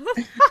of them.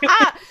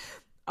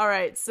 All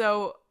right,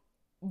 so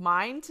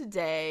mine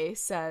today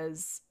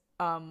says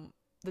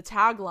the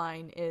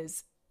tagline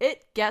is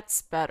it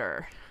gets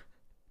better.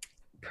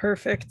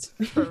 Perfect.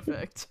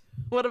 Perfect.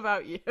 What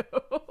about you?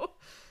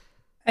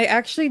 I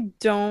actually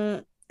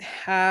don't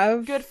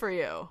have Good for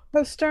you.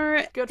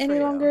 CoStar Good for any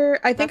you. longer.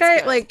 I think That's I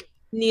good. like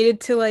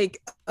needed to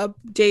like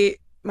update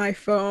my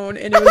phone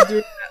and it was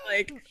doing that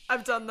like,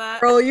 I've done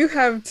that. girl, you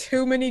have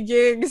too many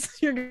gigs.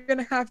 You're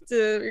gonna have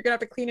to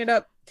clean it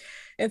up.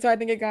 And so I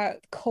think it got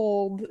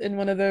cold in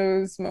one of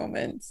those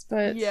moments.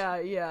 But Yeah,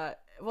 yeah.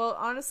 Well,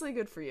 honestly,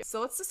 good for you. So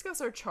let's discuss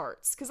our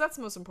charts because that's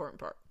the most important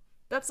part.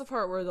 That's the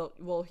part where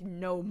we'll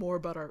know more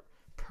about our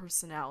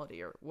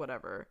personality or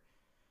whatever.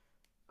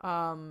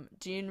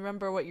 Do you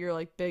remember what your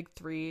like big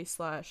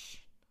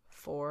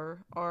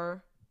 3/4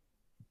 are?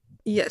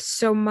 yes,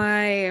 so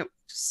my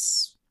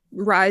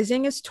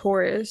rising is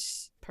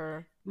Taurus,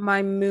 Per.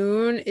 my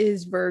moon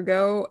is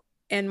Virgo,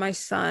 and my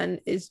sun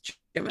is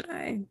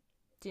Gemini.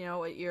 Do you know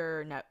what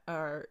your net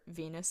or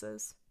Venus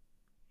is?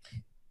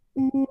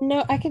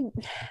 No, I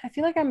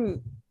feel like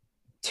I'm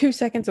 2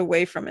 seconds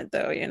away from it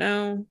though, you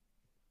know?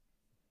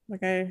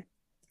 Like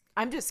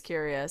I'm just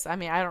curious. I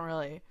mean,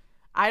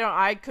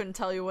 I couldn't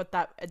tell you what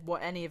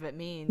any of it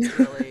means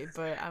really,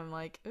 but I'm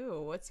like,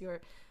 ooh, what's your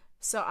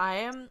So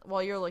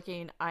while you're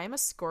looking, I am a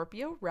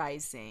Scorpio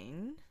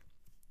rising,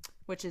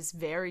 which is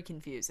very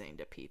confusing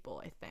to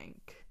people, I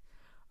think.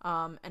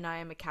 And I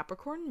am a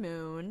Capricorn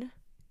moon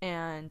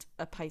and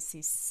a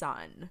Pisces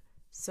sun.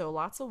 So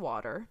lots of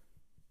water.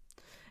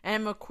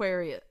 And I'm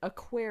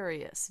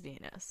Aquarius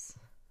Venus,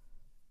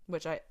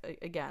 which I'm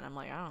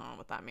like, I don't know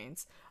what that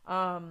means.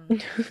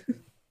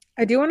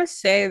 I do want to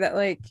say that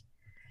like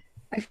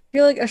I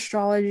feel like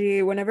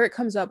astrology, whenever it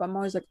comes up, I'm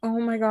always like, oh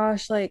my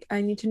gosh, like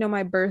I need to know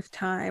my birth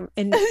time.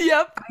 And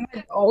Yep. I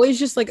had always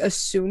just like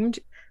assumed,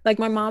 like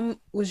my mom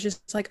was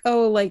just like,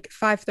 oh, like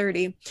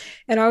 5:30.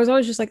 And I was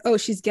always just like, oh,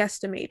 she's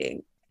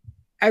guesstimating.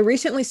 I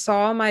recently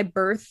saw my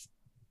birth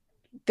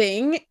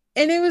thing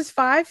and it was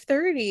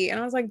 5:30. And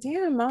I was like,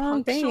 damn,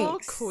 mom, Punctual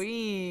thanks.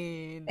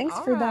 queen. Thanks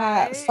All for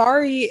that. right.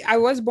 Sorry, I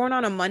was born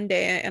on a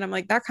Monday, and I'm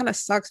like, that kind of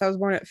sucks. I was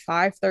born at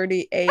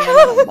 5:30 a.m.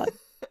 on a Monday.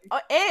 Oh,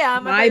 am I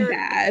thought My you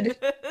bad.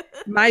 were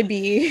My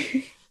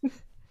B.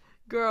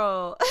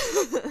 girl.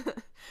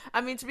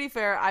 I mean, to be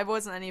fair, I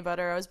wasn't any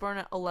better. I was born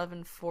at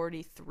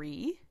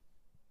 11:43,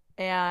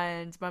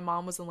 and my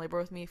mom was in labor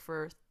with me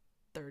for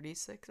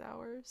 36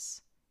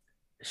 hours.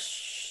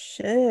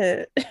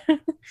 Shit.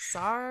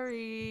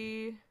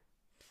 Sorry.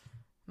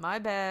 My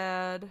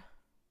bad.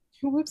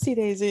 Whoopsie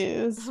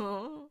daisies.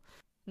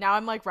 Now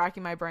I'm like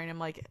racking my brain. I'm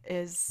like,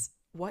 is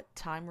what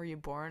time were you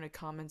born a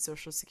common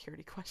social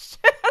security question?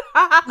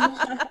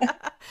 Like,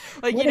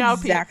 What you know,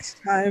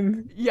 exact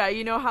time? yeah,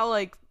 you know how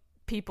like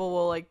people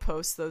will like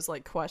post those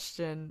like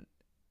question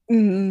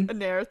Mm.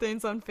 and air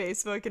things on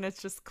Facebook, and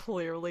it's just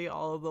clearly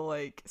all the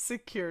like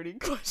security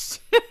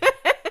questions.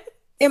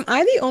 Am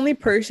I the only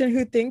person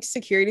who thinks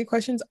security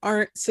questions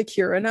aren't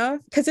secure enough?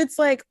 Because it's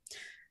like,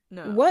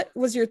 No, what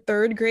was your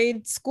third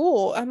grade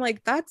school? I'm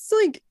like, that's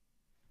like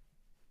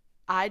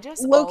I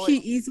just low key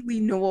easily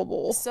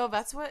knowable. so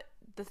that's what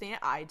the thing that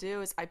I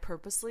do is I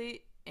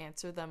purposely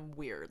answer them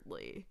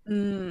weirdly,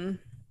 Mm,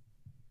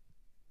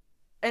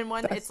 and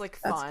one it's like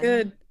that's fun,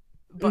 good.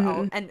 but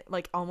Mhm. and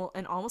like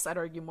almost I'd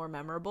argue more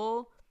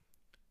memorable,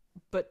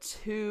 but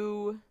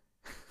two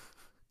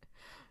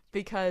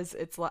because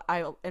it's like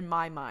I in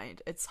my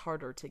mind it's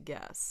harder to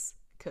guess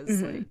because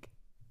Mhm. like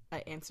I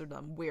answered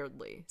them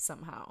weirdly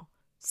somehow.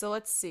 So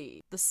let's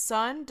see. The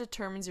sun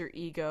determines your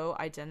ego,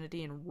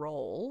 identity, and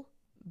role.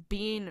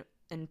 Being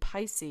in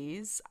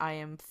Pisces, I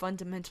am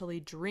fundamentally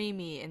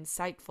dreamy,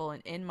 insightful,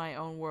 and in my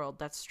own world.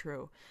 That's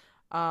true.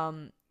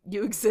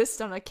 You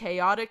exist on a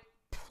chaotic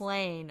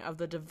plane of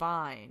the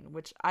divine,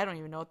 which I don't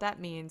even know what that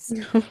means.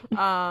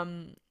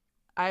 Um,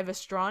 I have a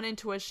strong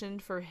intuition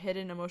for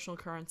hidden emotional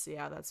currency.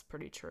 Yeah, that's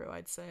pretty true,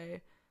 I'd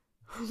say.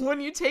 When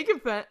you take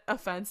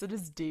offense, it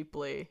is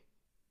deeply.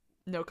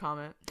 No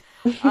comment.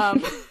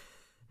 Um,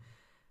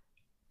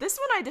 this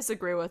one I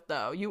disagree with,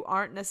 though. You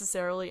aren't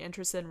necessarily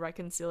interested in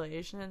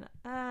reconciliation.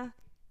 I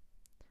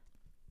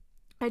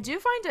do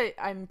find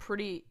I'm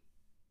pretty.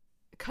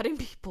 Cutting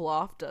people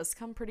off does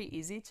come pretty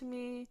easy to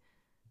me.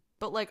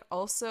 But, like,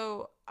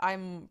 also,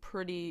 I'm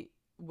pretty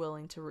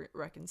willing to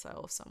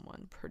reconcile with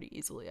someone pretty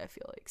easily, I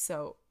feel like.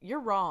 So, you're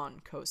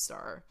wrong,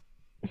 co-star.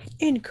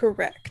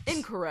 Incorrect.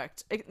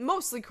 Incorrect.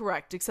 Mostly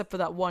correct, except for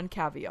that one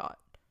caveat.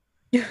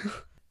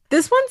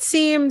 This one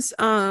seems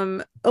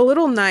a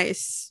little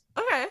nice.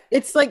 Okay.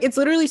 It's like it's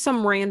literally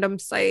some random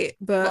site,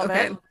 but Love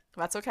okay. it.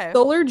 That's okay.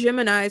 Solar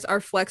Geminis are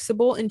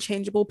flexible and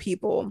changeable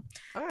people.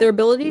 Okay. Their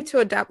ability to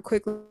adapt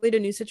quickly to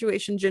new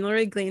situations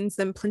generally gains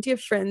them plenty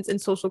of friends and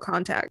social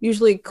contact.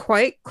 Usually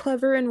quite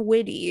clever and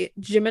witty,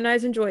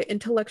 Geminis enjoy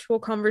intellectual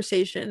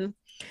conversation,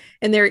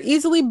 and they're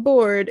easily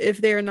bored if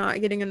they are not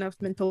getting enough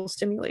mental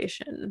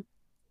stimulation.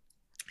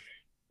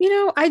 You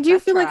know, I do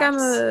That feel like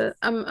tracks.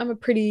 I'm a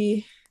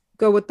pretty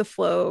go with the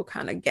flow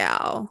kind of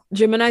gal.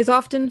 Geminis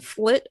often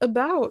flit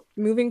about,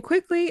 moving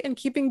quickly and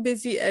keeping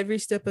busy every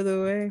step of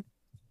the way.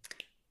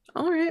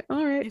 All right,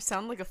 all right. You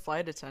sound like a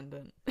flight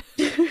attendant.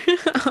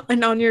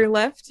 And on your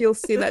left, you'll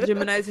see that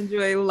Geminis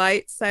enjoy a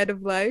light side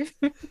of life.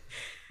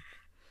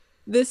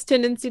 This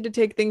tendency to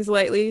take things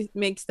lightly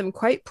makes them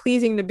quite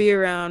pleasing to be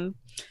around,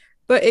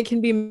 but it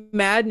can be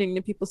maddening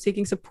to people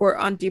seeking support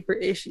on deeper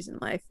issues in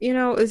life. You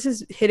know, this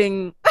is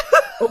hitting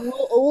a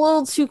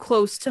little too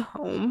close to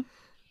home.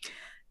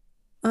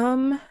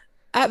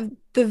 At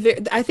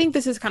I think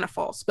this is kind of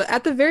false, but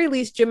at the very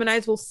least,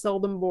 Geminis will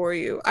seldom bore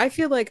you. I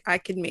feel like I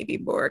could maybe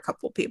bore a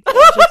couple people.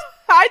 Just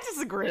I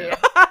disagree.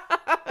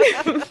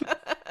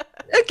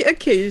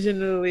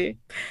 occasionally.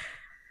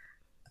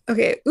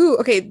 Okay. Ooh,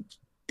 okay.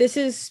 This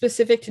is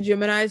specific to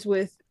Geminis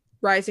with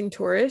rising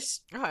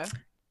Taurus. Okay.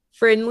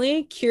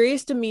 Friendly,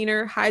 curious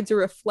demeanor hides a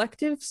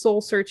reflective,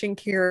 soul-searching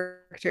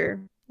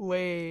character.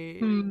 Wait.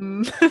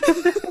 Hmm.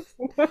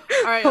 All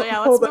right, yeah,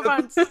 let's move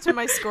on to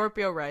my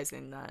Scorpio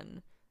rising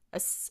then.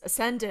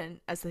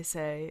 Ascendant, as they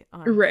say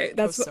on Right.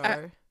 That's what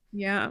CoStar,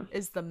 yeah.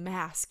 is the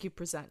mask you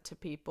present to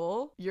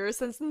people. Your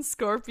ascendant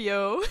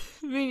Scorpio,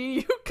 meaning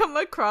you come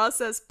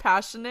across as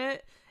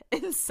passionate,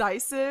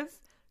 incisive,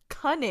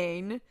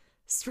 cunning,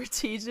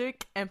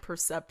 strategic, and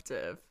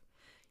perceptive.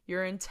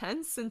 Your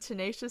intense and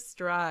tenacious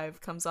drive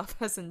comes off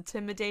as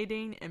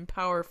intimidating and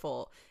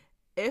powerful,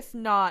 if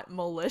not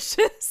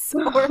malicious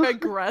or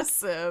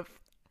aggressive.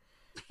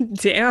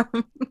 Damn.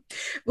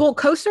 Well,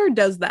 CoStar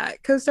does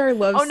that. CoStar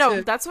loves Oh no,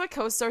 to that's what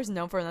CoStar is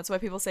known for, and that's why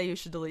people say you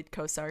should delete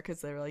CoStar because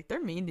they're like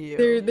they're mean to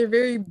they're you. they're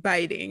very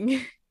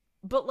biting.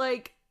 But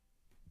like,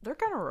 They're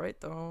kind of right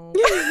though.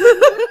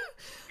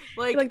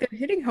 Like, like they're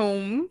hitting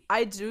home.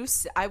 I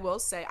will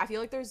say, I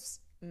feel like there's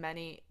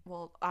many,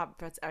 well,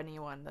 that's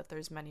anyone that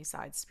there's many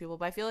sides to people,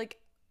 but I feel like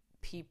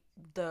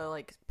the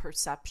like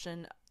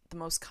perception, the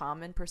most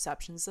common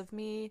perceptions of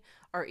me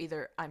are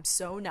either I'm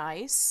so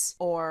nice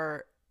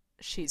or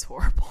she's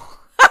horrible.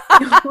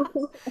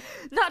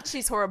 Not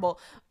she's horrible.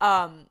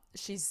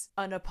 She's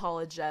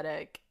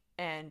unapologetic,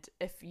 and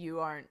if you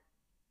aren't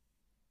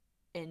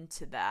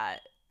into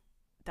that,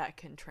 that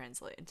can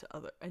translate into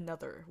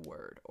another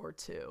word or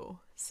two.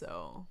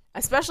 So,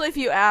 especially if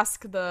you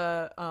ask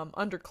the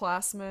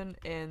underclassmen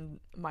in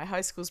my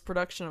high school's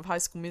production of High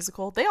School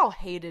Musical, they all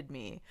hated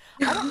me.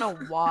 I don't know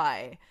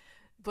why,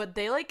 but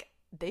they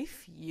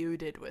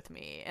feuded with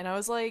me, and I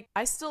was like,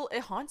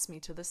 it haunts me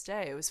to this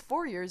day. It was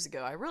 4 years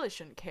ago. I really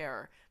shouldn't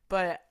care,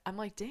 but I'm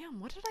like, damn,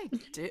 what did I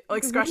do?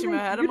 Like, scratching my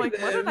head, I'm like,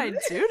 what did I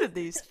do to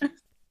these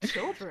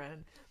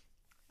children?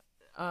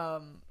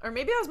 Or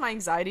maybe that was my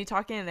anxiety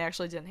talking and they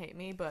actually didn't hate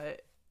me,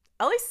 but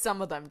at least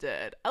some of them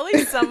did. At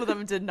least some of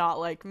them did not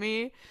like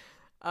me.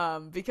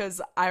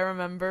 Because I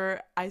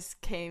remember I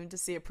came to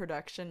see a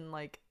production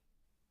like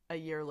a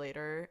year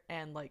later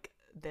and like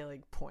they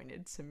like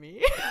pointed to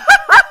me.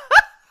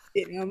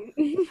 Damn.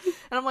 And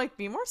I'm like,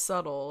 be more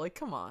subtle. Like,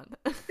 come on.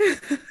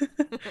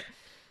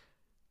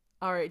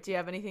 All right, do you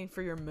have anything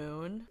for your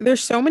moon?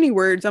 There's so many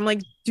words. I'm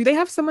like, do they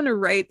have someone to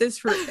write this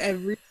for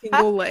every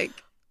single like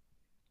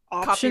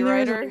option?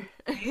 Copywriter.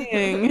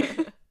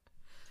 Dang.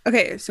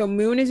 Okay, so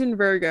moon is in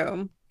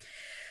Virgo.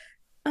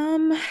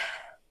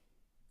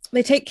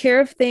 They take care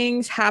of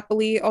things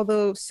happily,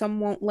 although some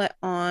won't let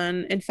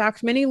on. In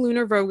fact, many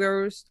lunar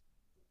Virgos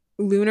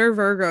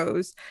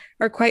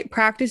are quite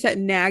practiced at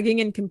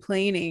nagging and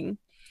complaining.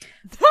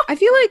 I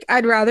feel like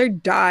I'd rather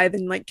die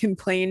than like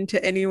complain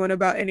to anyone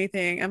about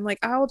anything. I'm like,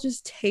 I'll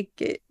just take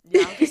it.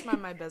 Yeah, I'll just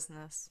mind my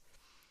business.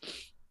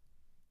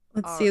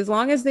 Let's see, as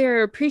long as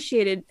they're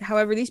appreciated.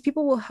 However, these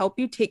people will help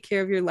you take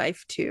care of your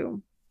life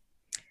too.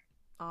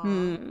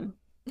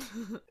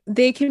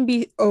 They can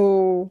be,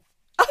 okay.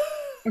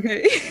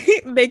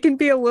 They can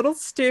be a little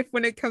stiff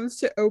when it comes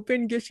to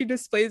open, gushy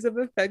displays of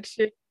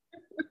affection.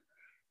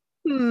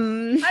 I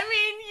mean,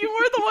 you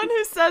were the one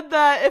who said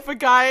that if a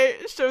guy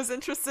shows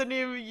interest in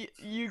you,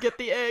 you get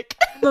the ick.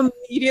 I'm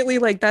immediately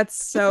like,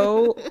 that's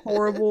so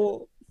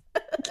horrible.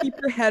 Keep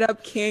your head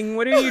up, King.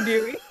 What are you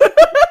doing?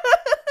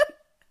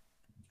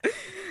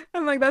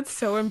 I'm like, that's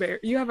so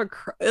embarrassing. You have a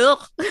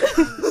ugh.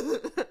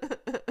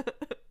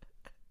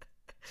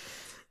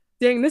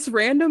 Dang, this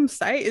random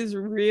site is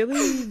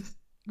really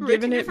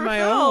giving it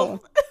my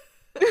all.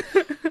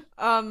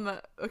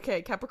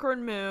 Okay,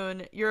 Capricorn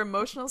moon. Your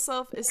emotional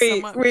self is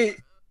Wait.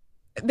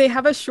 They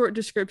have a short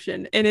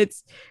description, and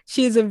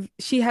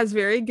she has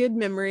very good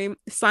memory.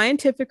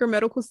 Scientific or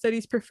medical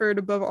studies preferred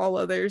above all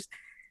others.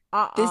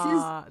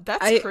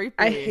 That's creepy.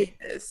 I hate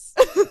this.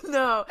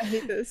 No, I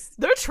hate this.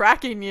 They're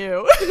tracking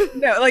you.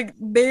 No, like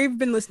they've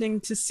been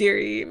listening to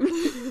Siri.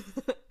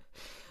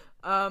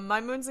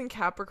 My moon's in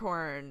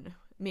Capricorn,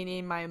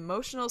 meaning my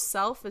emotional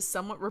self is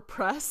somewhat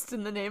repressed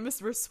in the name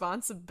of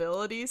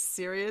responsibility,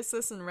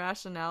 seriousness, and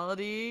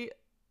rationality.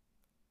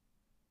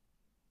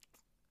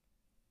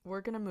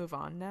 We're gonna move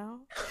on now.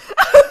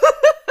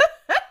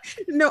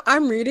 No,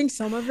 I'm reading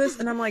some of this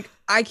and I'm like,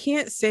 I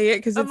can't say it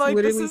because it's like,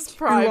 literally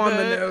too on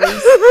the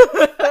nose.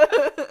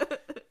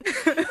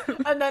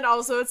 And then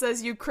also it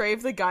says you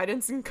crave the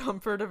guidance and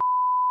comfort of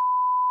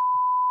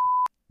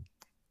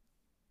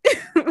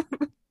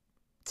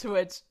to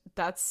which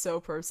that's so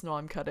personal.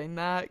 I'm cutting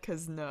that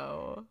because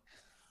no.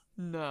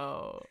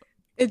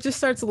 It just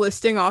starts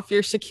listing off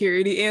your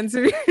security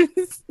answers.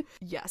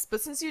 Yes,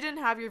 but since you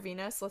didn't have your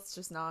Venus, let's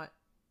just not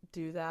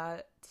do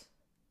that.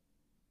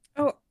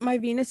 Oh, my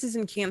Venus is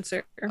in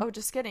Cancer. Oh,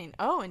 just kidding.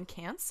 Oh, in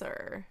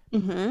Cancer.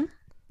 Mm-hmm.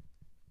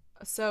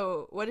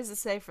 So, what does it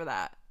say for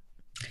that?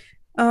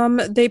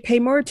 They pay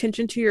more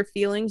attention to your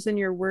feelings than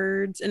your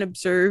words and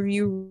observe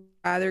you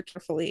rather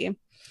carefully.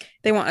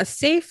 They want a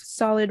safe,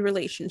 solid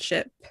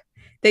relationship.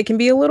 They can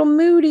be a little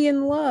moody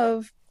in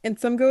love, and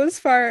some go as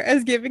far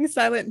as giving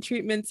silent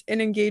treatments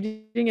and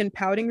engaging in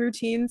pouting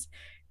routines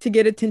to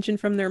get attention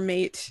from their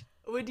mate.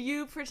 Would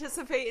you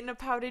participate in a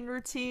pouting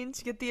routine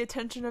to get the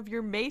attention of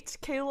your mate,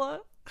 Kayla?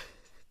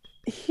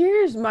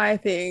 Here's my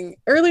thing.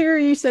 Earlier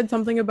you said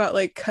something about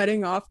like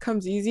cutting off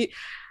comes easy.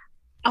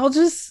 I'll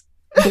just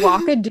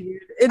block a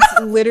dude. It's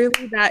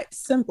literally that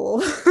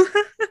simple.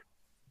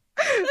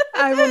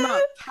 I will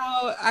not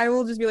pout. I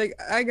will just be like,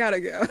 I gotta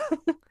go.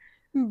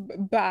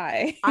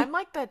 Bye. I'm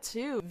like that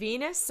too.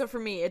 Venus, so for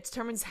me, it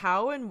determines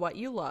how and what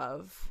you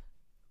love.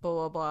 Blah,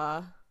 blah,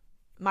 blah.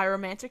 My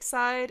romantic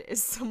side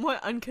is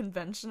somewhat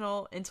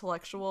unconventional,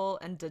 intellectual,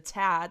 and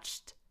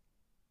detached.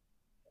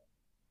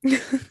 You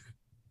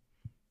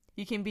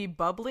can be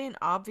bubbly and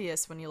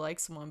obvious when you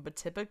like someone, but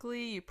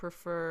typically you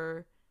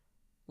prefer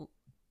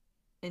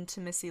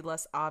intimacy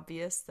less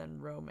obvious than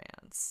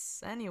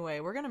romance. Anyway,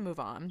 we're gonna move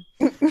on.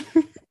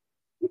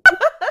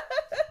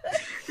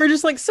 We're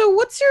just like, so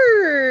what's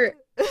your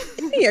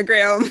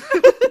Enneagram?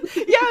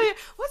 yeah,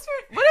 what's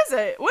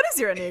What is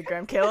your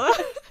Enneagram, Kayla?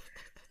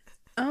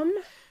 Um,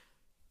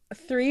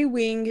 3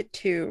 wing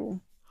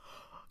 2.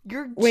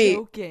 You're Wait,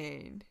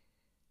 joking.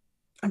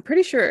 I'm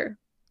pretty sure.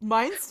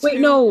 Mine's Wait, two.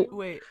 no,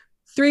 Wait,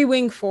 3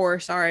 wing 4.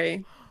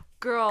 Sorry.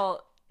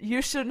 girl,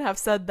 you shouldn't have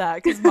said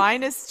that because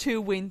mine is 2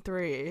 wing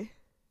 3.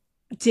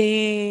 So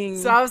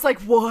Dang. I was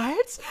like,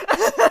 what?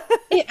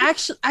 It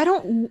actually, I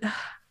don't.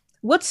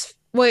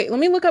 Wait, let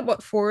me look up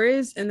what 4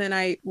 is, and then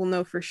I will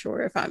know for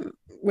sure if I'm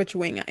which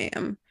wing I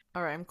am.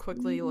 All right, I'm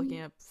quickly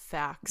looking up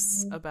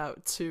facts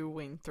about 2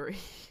 wing 3.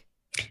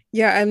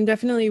 Yeah, I'm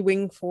definitely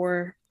wing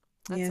 4.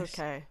 That's Yes.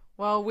 okay.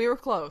 Well, we were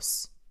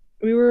close.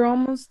 We were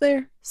almost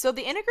there. So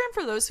the Enneagram,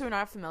 for those who are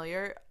not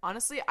familiar,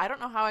 honestly, I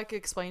don't know how I could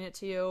explain it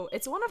to you.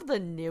 It's one of the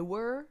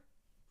newer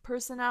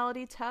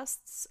personality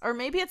tests, or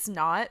maybe it's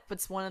not, but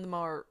it's one of the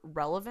more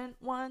relevant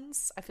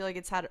ones. I feel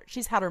like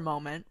she's had her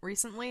moment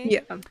recently.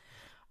 Yeah.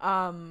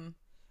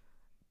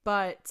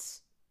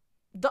 But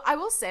I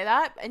will say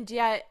that, and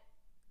yet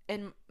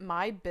in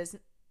my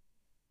business,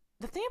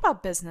 the thing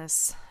about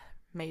business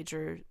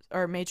majoring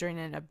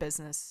in a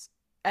business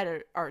at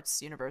an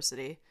arts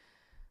university,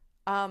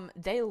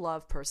 they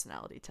love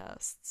personality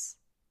tests.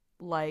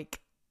 Like,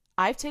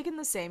 I've taken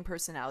the same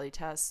personality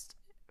test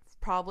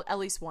probably at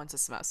least once a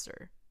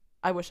semester.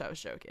 I wish I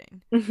was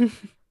joking.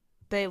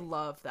 They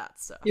love that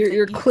stuff.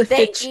 Your Clifton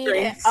they eat it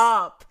strengths.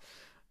 up.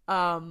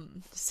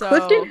 So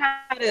Clifton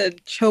had a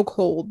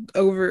chokehold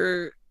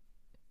over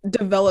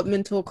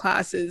developmental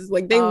classes.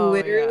 Like they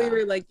literally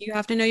were like, you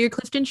have to know your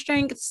Clifton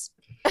strengths.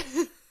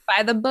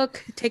 Buy the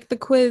book, take the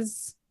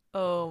quiz.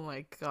 Oh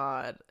my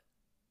god.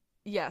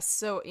 Yes,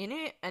 so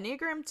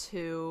Enneagram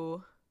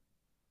 2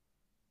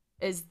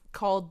 is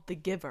called The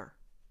Giver.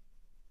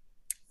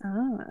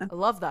 Ah. I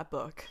love that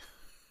book.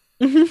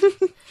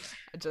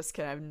 Just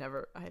kidding.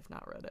 I have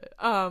not read it.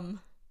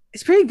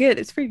 It's pretty good.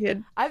 It's pretty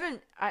good.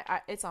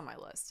 It's on my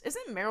list.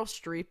 Isn't Meryl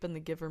Streep in the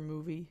Giver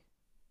movie?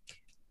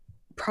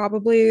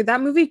 Probably.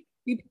 That movie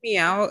creeped me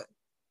out.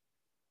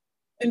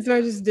 And so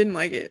I just didn't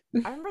like it.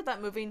 I remember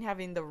that movie and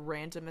having the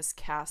randomest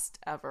cast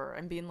ever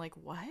and being like,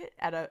 what?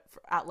 At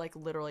like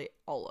literally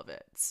all of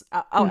it.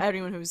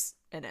 Anyone who's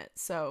in it.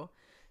 So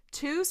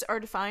 2s are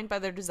defined by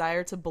their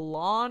desire to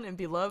belong and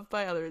be loved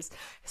by others.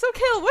 So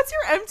Kayla, what's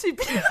your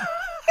MTB?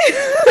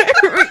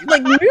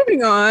 Like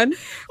moving on.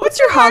 What's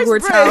your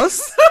Hogwarts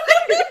house?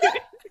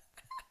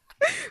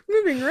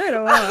 Moving right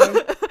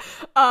along.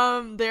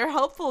 They're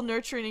helpful,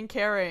 nurturing, and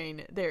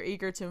caring. They're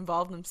eager to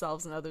involve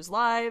themselves in others'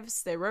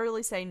 lives. They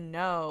rarely say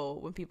no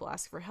when people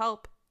ask for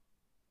help.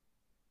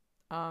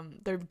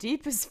 Their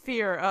deepest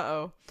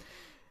fear,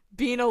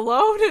 being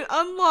alone and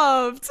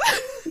unloved.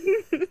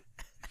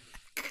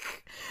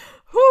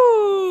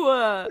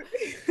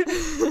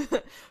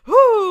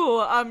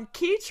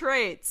 Key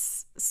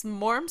traits: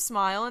 warm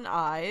smile and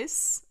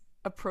eyes,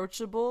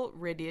 approachable,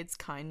 radiates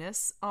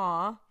kindness,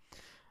 local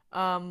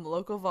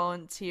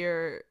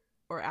volunteer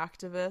or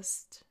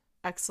activist,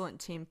 excellent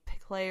team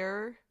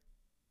player,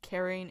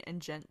 caring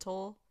and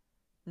gentle,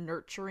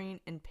 nurturing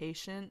and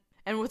patient.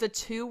 And with a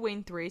 2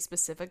 wing 3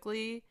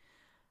 specifically,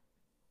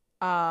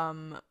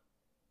 tends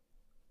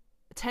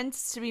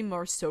to be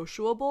more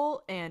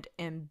sociable and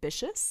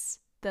ambitious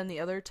than the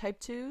other type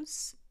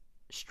 2s,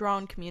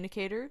 strong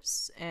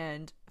communicators,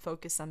 and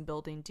focus on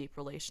building deep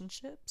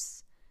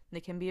relationships. They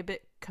can be a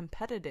bit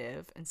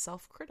competitive and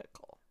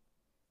self-critical.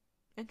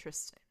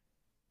 Interesting.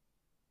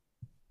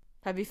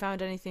 Have you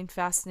found anything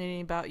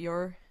fascinating about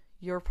your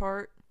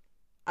part?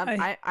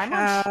 I'm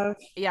on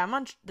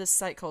this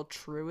site called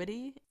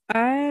Truity.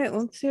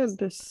 Let's see what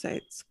this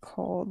site's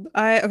called.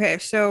 Okay,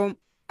 so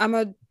I'm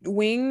a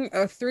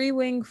 3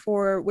 wing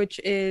 4,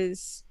 which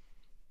is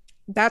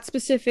that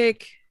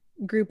specific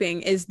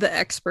grouping is the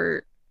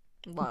expert.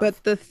 Love.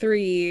 But the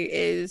 3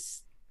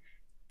 is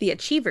the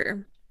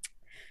achiever.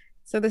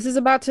 So this is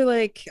about to,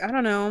 like, I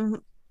don't know,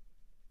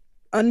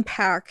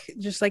 unpack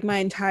just like my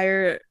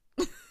entire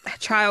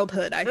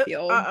childhood, I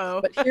feel.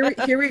 But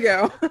here we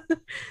go.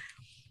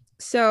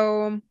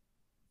 So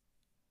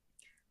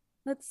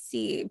let's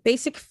see.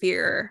 Basic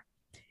fear.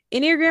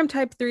 Enneagram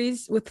type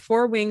 3s with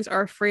 4 wings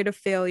are afraid of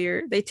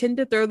failure. They tend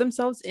to throw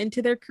themselves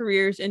into their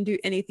careers and do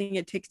anything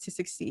it takes to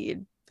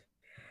succeed.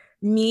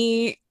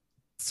 Me,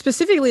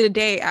 specifically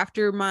today,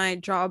 after my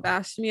job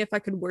asked me if I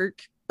could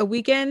work a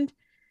weekend,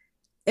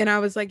 and I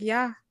was like,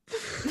 yeah.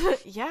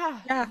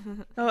 yeah.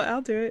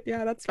 I'll do it.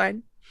 Yeah, that's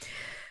fine.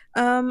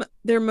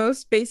 Their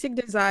most basic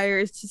desire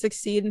is to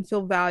succeed and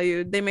feel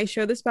valued. They may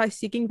show this by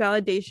seeking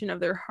validation of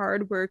their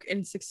hard work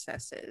and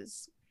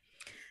successes.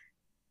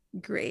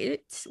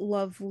 Great.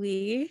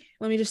 Lovely.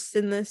 Let me just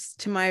send this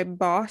to my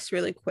boss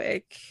really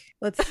quick.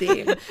 Let's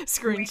see.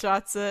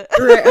 Screenshots it.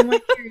 Right. I'm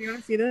like, here, you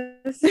want to see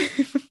this?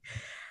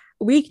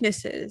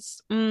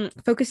 Weaknesses.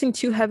 Focusing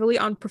too heavily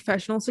on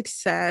professional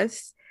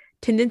success.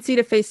 Tendency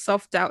to face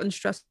self-doubt in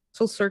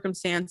stressful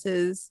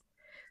circumstances.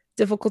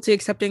 Difficulty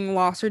accepting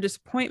loss or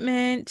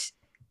disappointment.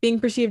 Being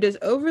perceived as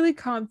overly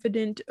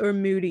confident or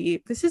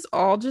moody. This is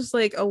all just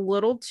like a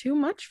little too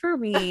much for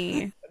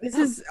me. This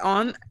is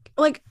on,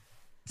 like,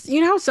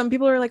 You know how some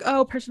people are like,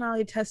 oh,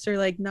 personality tests are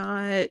like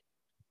not,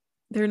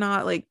 they're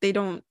not like, they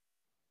don't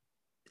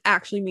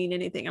actually mean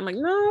anything. I'm like,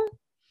 no,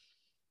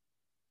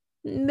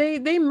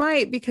 they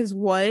might, because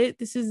what?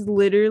 This is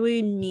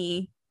literally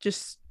me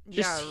just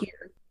Yeah.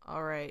 here.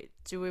 All right.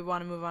 Do we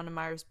want to move on to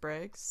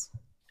Myers-Briggs?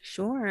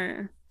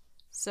 Sure.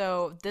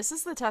 So this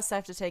is the test I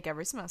have to take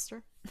every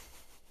semester.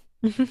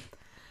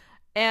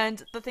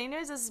 And the thing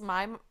is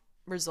my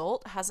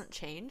result hasn't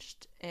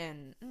changed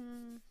in,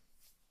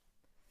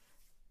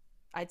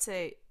 I'd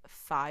say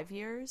 5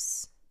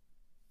 years,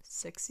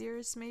 6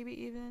 years, maybe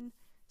even.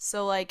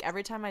 So like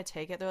every time I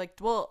take it, they're like,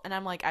 well, and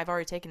I'm like, I've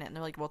already taken it, and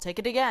they're like, well, take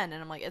it again,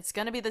 and I'm like, it's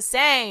gonna be the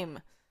same.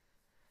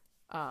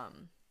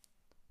 Um,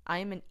 I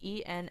am an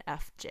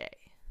ENFJ.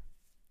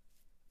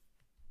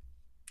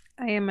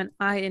 I am an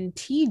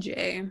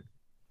INTJ.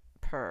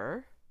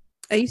 Per.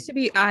 I used to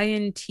be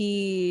INT.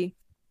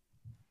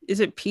 Is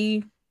it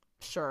P?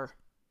 Sure.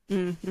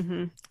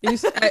 Mm-hmm.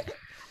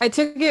 I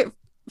took it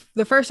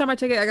the first time I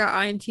took it, I got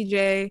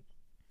INTJ.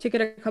 Took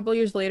it a couple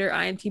years later,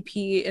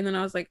 INTP, and then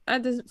I was like,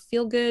 that doesn't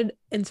feel good.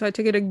 And so I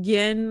took it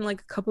again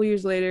like a couple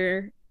years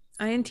later,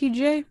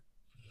 INTJ. And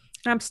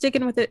I'm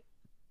sticking with it.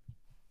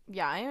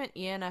 Yeah, I am an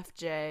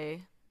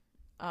ENFJ.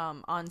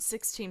 On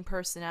 16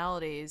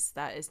 personalities,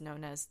 that is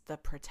known as the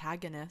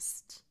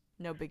protagonist.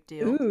 No big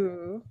deal.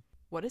 Ooh.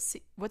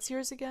 What's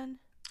yours again?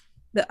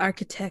 The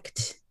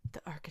architect.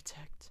 The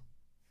architect.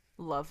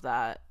 Love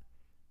that.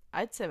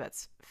 I'd say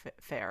that's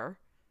fair.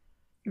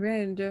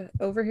 Right,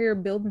 over here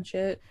building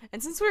shit.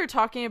 And since we were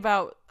talking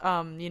about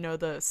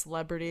the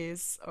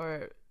celebrities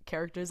or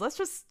characters, let's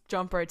just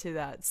jump right to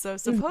that. So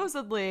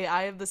supposedly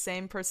I have the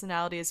same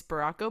personality as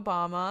Barack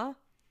Obama.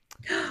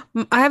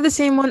 I have the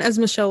same one as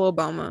Michelle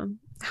Obama.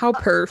 How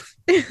perf.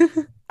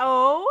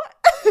 Oh.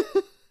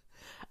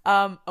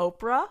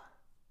 Oprah.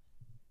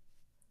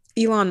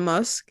 Elon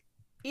Musk.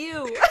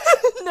 Ew.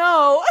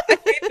 No.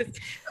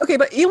 Okay,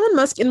 but Elon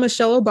Musk and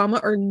Michelle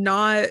Obama are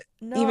not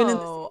No. even in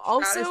the same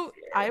Also,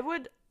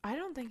 stratosphere. I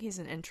don't think he's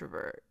an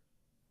introvert.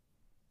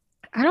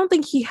 I don't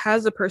think he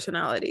has a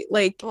personality.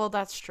 Like, Well,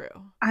 that's true.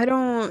 I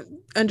don't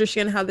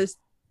understand how this,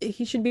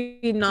 he should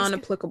be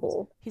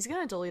non-applicable. He's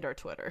gonna delete our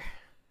Twitter.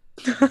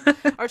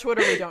 Our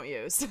Twitter we don't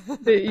use.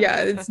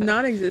 Yeah, it's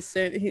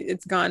non-existent.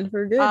 It's gone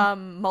for good.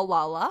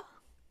 Malala.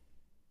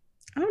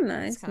 Oh, It's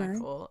nice, kind of nice.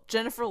 cool.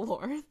 Jennifer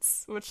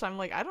Lawrence, which I'm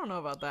like, I don't know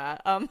about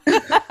that.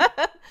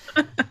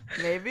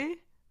 Maybe.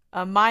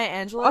 Maya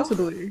Angelou.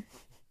 Possibly.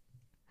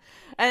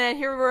 And then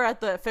here we're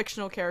at the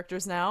fictional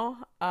characters now.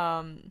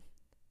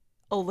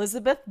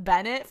 Elizabeth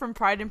Bennet from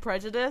Pride and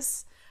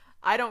Prejudice.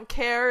 I don't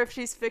care if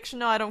she's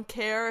fictional. I don't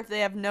care if they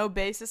have no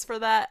basis for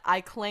that.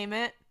 I claim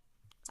it.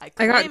 I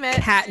got claim it.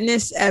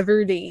 Katniss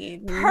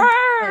Everdeen.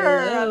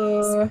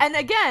 Hello. And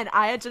again,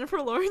 I had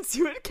Jennifer Lawrence.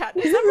 You had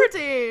Katniss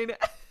Everdeen.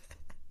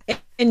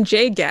 And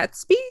Jay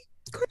Gatsby?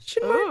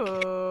 Question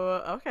mark.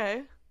 Oh,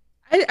 okay.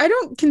 I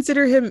don't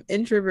consider him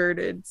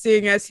introverted,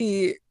 seeing as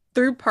he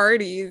threw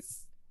parties.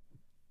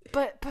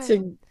 But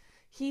to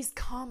he's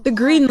complex. the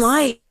green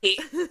light.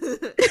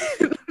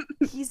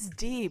 He's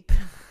deep.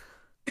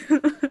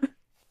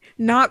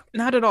 Not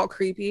at all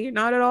creepy.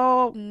 Not at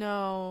all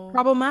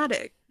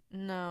problematic.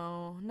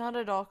 No, not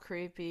at all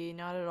creepy.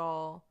 Not at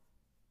all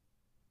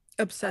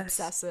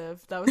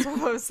obsessive. That was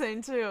what I was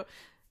saying too.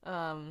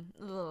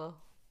 Ugh.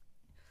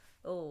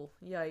 Oh,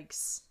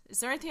 yikes.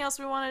 Is there anything else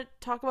we want to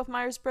talk about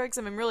Myers-Briggs?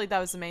 I mean, really, that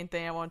was the main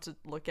thing I wanted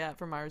to look at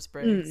for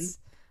Myers-Briggs.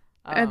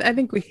 I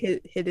think we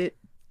hit it.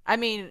 I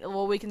mean,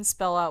 well, we can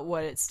spell out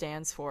what it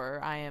stands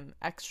for. I am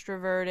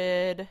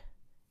extroverted,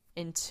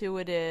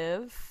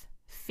 intuitive,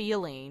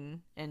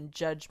 feeling, and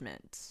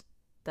judgment.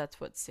 That's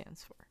what it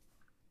stands for.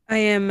 I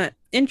am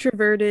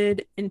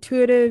introverted,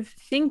 intuitive,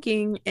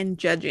 thinking, and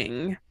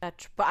judging.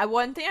 But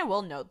one thing I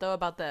will note, though,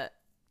 about the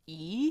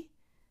E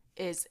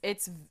is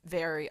it's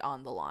very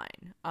on the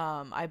line.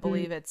 I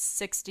believe it's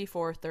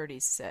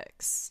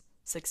 64-36.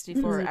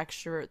 64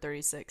 extrovert,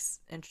 36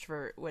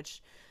 introvert,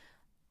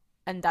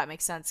 and that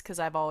makes sense because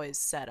I've always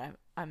said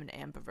I'm an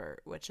ambivert,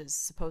 which is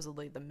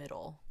supposedly the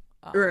middle.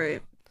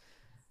 Right.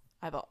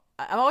 I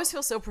always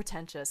feel so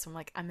pretentious. I'm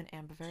like, I'm an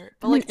ambivert,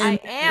 but like I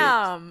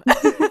am.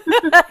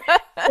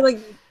 Like,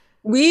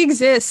 we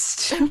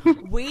exist.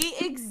 We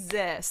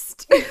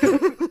exist.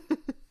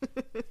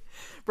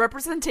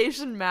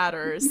 Representation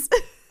matters.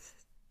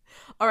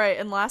 All right,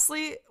 and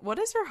lastly, what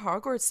is your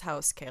Hogwarts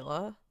house,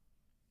 Kayla?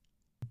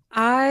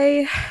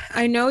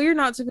 I know you're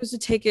not supposed to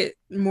take it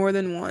more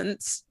than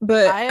once,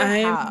 but I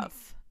have.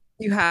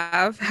 You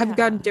have? Have you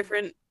gotten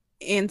different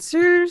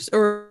answers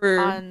or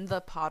on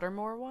the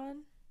Pottermore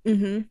one?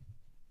 Mm-hmm.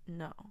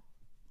 No.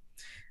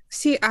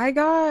 See, I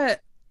got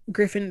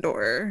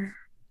Gryffindor.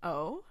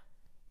 Oh.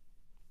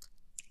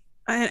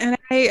 I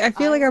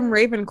feel like I'm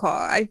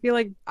Ravenclaw. I feel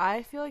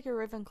like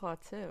you're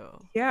Ravenclaw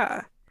too.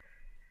 Yeah.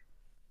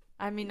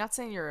 I mean, not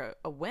saying you're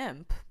a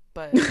wimp,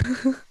 but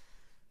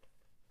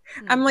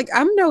I'm like,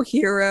 I'm no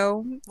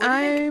hero.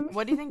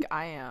 What do you think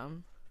I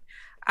am?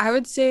 I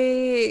would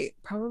say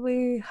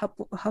probably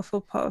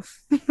Hufflepuff.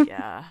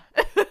 Yeah.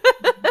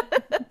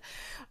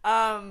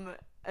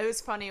 It was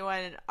funny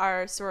when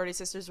our sorority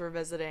sisters were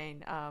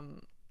visiting.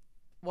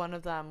 One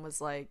of them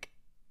was like,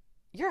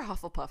 "You're a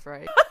Hufflepuff,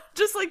 right?"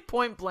 Just like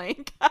point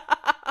blank.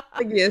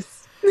 Like,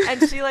 yes.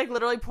 And she like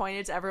literally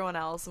pointed to everyone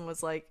else and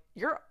was like,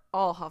 "You're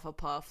all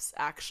Hufflepuffs,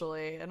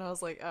 actually." And I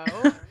was like,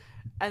 "Oh."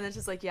 And then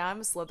she's like, "Yeah, I'm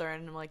a Slytherin."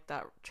 And I'm like,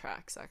 "That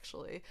tracks,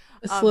 actually."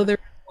 A Slytherin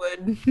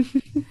would.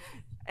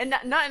 And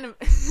not in a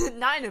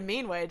not in a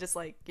mean way, just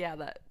like, yeah,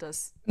 that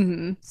does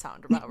Mm-hmm.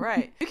 sound about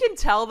right. You can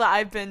tell that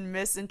I've been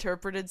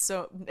misinterpreted.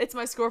 So it's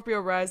my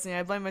Scorpio rising.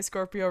 I blame my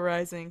Scorpio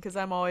rising because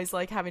I'm always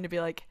like having to be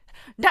like,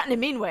 not in a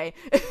mean way.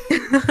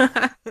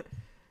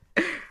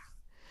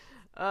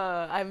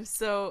 I'm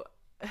so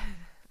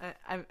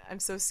I'm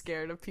so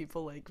scared of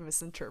people like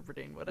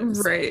misinterpreting what I'm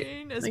Right.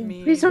 saying as Like,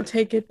 mean. please don't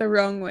take it the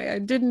wrong way. I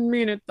didn't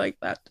mean it like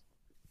that.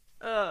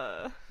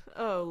 Oh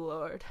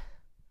Lord.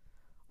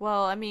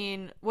 Well, I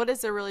mean, what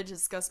is there really to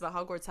discuss about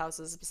Hogwarts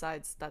houses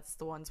besides that's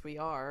the ones we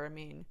are? I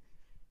mean,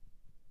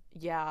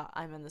 yeah,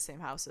 I'm in the same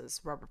house as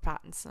Robert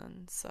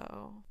Pattinson,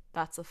 so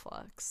that's a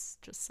flex.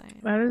 Just saying.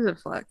 That is a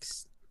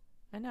flex.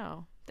 I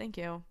know. Thank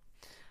you.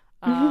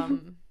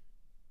 Mm-hmm.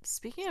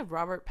 Speaking of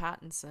Robert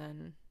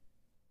Pattinson,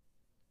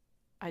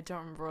 I don't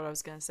remember what I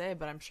was gonna say,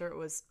 but I'm sure it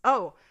was.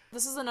 Oh,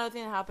 this is another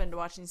thing that happened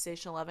watching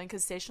Station 11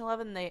 because Station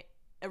 11 they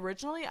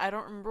originally I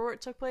don't remember where it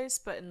took place,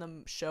 but in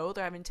the show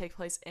they're having to take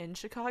place in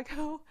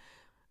Chicago,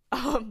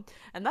 and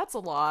that's a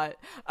lot,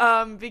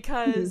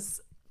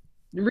 because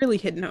Really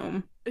hitting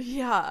home.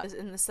 yeah,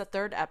 in this the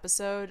third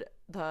episode,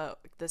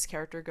 this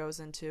character goes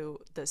into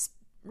this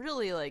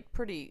really like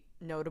pretty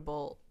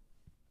notable,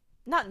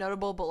 not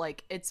notable, but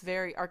like it's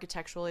very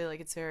architecturally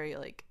like it's very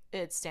like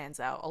it stands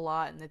out a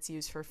lot and it's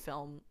used for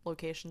film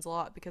locations a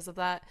lot because of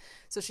that.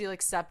 So she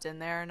like stepped in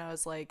there and I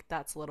was like,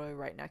 that's literally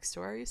right next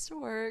to where I used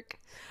to work.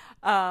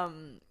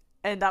 And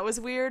that was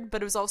weird,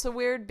 but it was also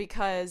weird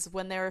because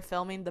when they were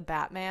filming the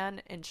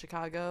Batman in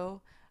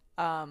Chicago,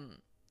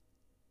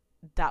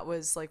 that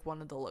was like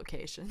one of the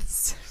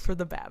locations for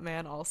the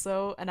Batman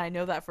also. And I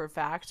know that for a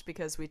fact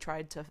because we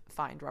tried to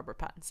find Robert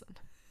Pattinson.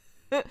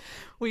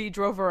 We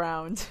drove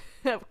around.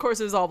 Of course,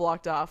 it was all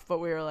blocked off, but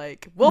we were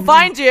like, "We'll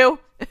find you.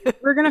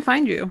 We're gonna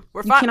find you.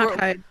 We're You fine. cannot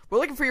hide. We're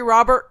looking for you,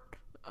 Robert."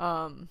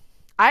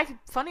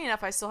 Funny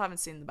enough, I still haven't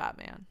seen the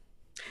Batman.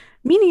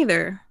 Me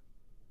neither.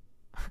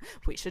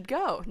 We should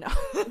go. No.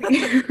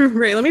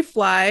 Right, let me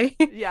fly.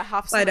 Yeah,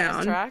 hop Fly on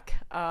down. track.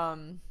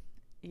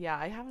 Yeah,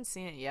 I haven't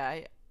seen it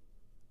yet.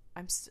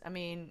 I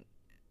mean,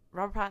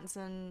 Robert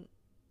Pattinson,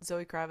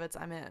 Zoe Kravitz,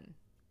 I'm in.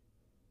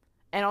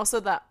 And also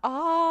that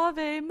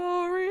Ave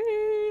Maria.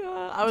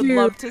 I would Dude,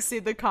 love to see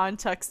the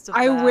context of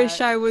I that.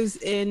 wish I was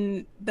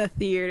in the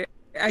theater.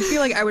 I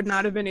feel like I would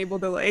not have been able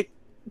to like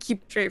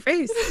keep a straight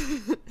face.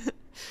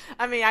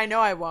 I mean, I know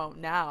I won't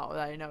now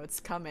that I know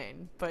it's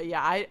coming. But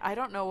yeah, I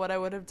don't know what I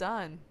would have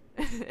done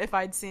if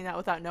I'd seen that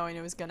without knowing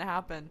it was going to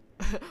happen.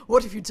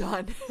 What have you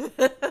done?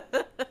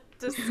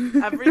 Just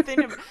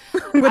everything.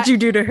 What'd you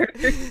do to her?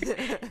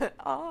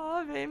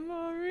 Ave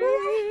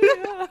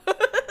Maria.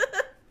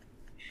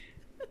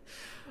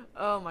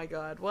 Oh my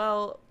god.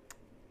 Well,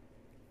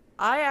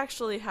 I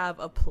actually have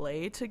a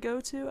play to go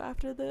to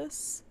after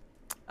this.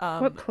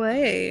 What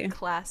play?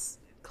 Classiness.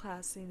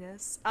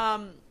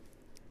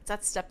 It's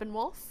at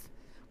Steppenwolf,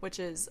 which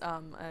is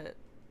a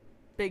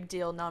big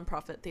deal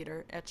nonprofit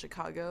theater at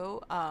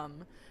Chicago.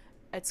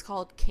 It's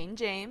called King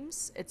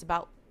James. It's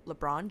about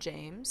LeBron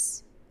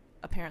James,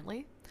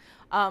 apparently.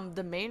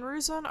 The main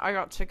reason I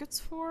got tickets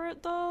for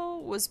it though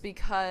was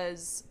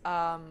because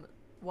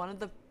one of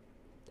the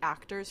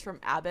actors from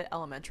Abbott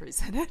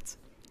Elementary's in it.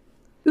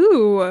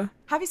 Ooh,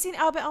 Have you seen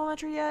Abbott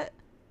Elementary yet?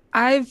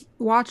 I've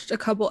watched a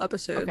couple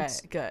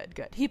episodes. Okay,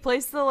 good. He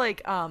plays the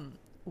like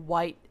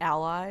white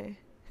ally.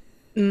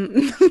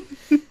 Mm.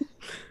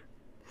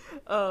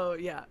 Oh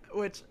yeah,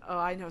 which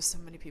I know so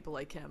many people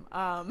like him.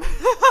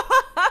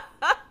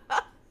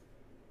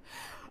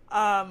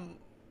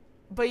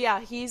 But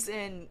yeah, he's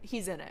in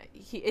it.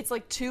 It's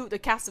like the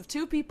cast of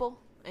two people,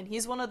 and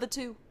he's one of the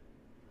two.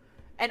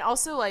 And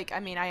also, like, I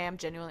mean, I am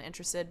genuinely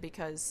interested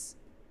because,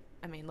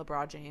 I mean,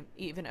 LeBron James,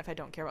 even if I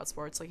don't care about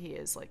sports, like, he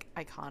is, like,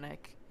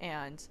 iconic.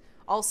 And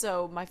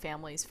also, my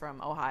family's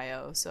from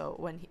Ohio, so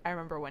I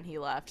remember when he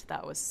left,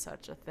 that was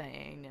such a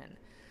thing. And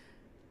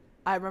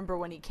I remember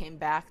when he came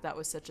back, that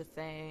was such a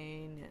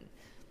thing.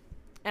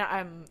 And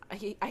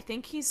I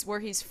think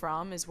where he's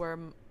from is where,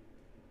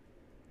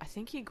 I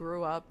think he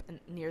grew up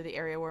near the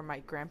area where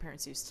my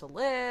grandparents used to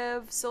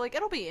live. So, like,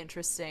 it'll be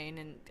interesting,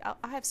 and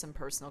I have some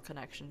personal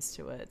connections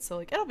to it. So,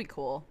 like, it'll be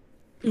cool.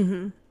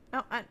 Mm-hmm.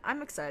 Oh,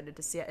 I'm excited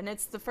to see it. And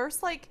it's the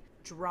first, like,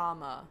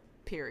 drama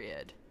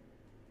period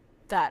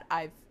that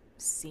I've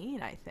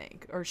seen, I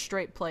think. Or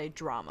straight play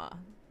drama.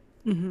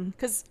 Mm-hmm.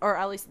 Or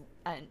at least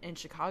in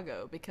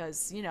Chicago.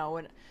 Because, you know,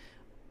 when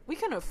we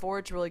couldn't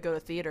afford to really go to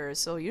theaters.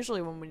 So,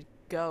 usually when we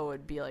go,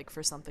 it'd be, like,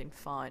 for something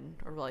fun.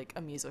 Or, like,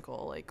 a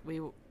musical. Like,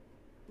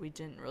 we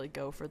didn't really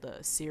go for the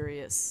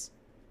serious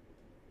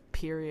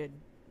period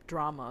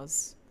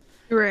dramas.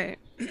 Right.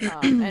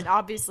 And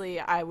obviously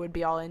I would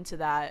be all into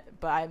that,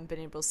 but I haven't been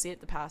able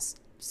to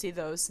see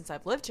those since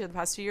I've lived here the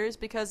past few years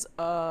because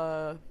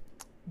the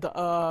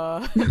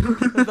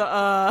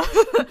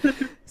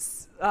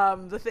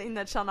the thing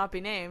that shall not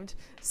be named.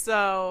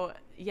 So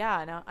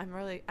yeah, no,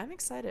 I'm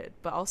excited,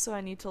 but also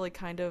I need to like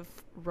kind of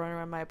run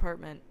around my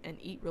apartment and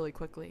eat really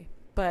quickly.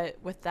 But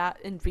with that,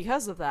 and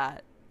because of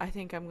that, I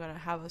think I'm gonna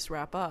have us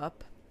wrap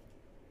up.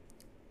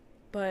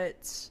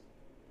 But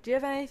do you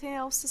have anything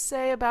else to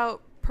say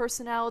about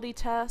personality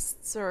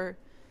tests or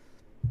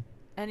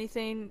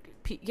anything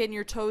getting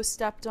your toes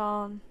stepped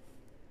on?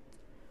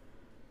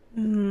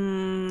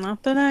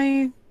 Not that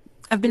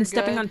I've been You're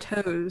stepping on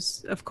good.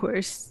 toes, of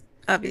course,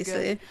 You're good.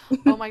 obviously.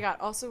 Oh my god.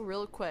 Also,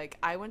 real quick,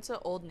 I went to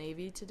Old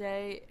Navy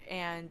today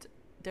and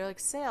they're like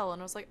sale,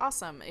 and I was like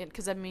awesome,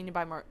 because I mean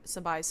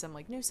to buy some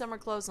like new summer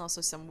clothes and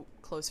also some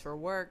clothes for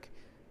work,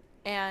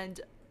 and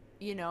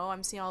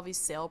I'm seeing all these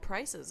sale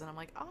prices, and I'm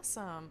like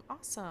awesome,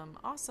 awesome,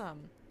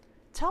 awesome.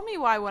 Tell me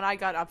why when I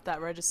got up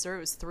that register it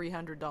was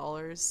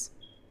 $300.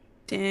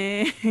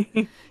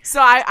 Dang.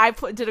 So I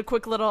did a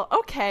quick little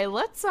okay.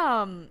 Let's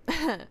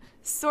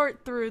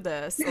sort through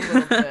this a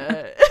little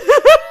bit.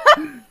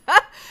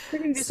 We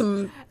can do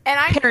some And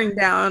paring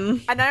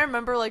down. I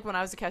remember like when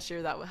I was a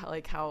cashier that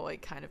like how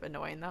like kind of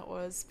annoying that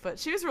was, but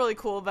she was really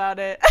cool about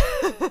it.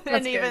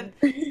 And even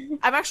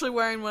I'm actually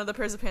wearing one of the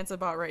pairs of pants I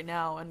bought right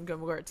now and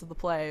gonna wear it to the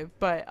play.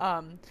 But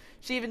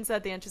she even said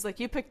at the end, she's like,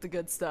 "You picked the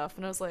good stuff,"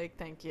 and I was like,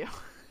 "Thank you."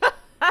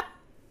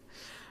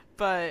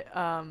 But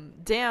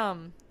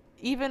damn,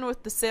 even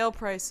with the sale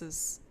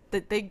prices,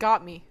 that they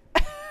got me.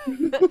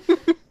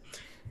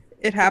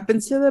 It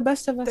happens to the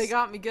best of us. They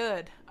got me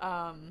good.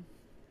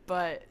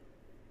 But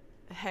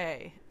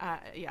hey,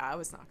 yeah, I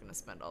was not going to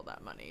spend all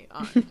that money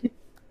on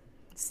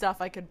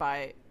stuff I could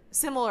buy,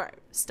 similar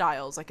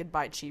styles I could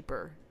buy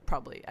cheaper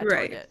probably at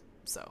Right. Target.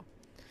 So,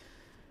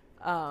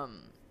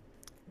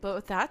 but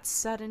with that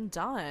said and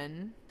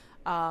done,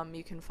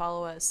 you can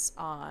follow us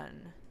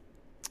on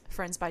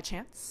Friends by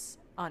Chance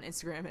on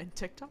Instagram and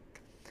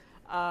TikTok.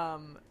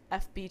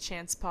 FB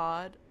Chance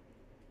Pod.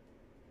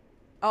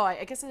 Oh,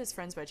 I guess it is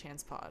Friends by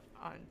Chance Pod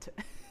on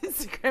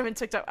Instagram and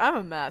TikTok. I'm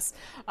a mess.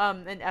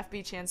 And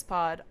FB Chance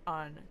Pod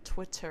on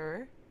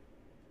Twitter,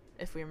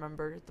 if we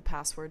remember the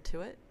password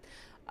to it.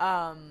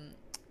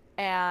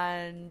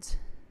 And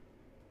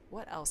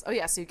what else? Oh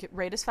yeah, so you could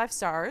rate us 5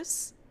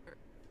 stars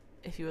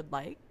if you would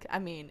like. I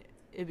mean,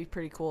 it'd be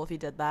pretty cool if you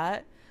did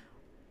that.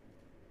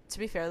 To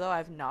be fair though,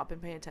 I've not been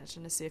paying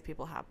attention to see if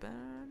people have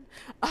been.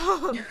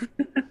 I'll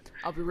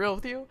be real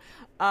with you.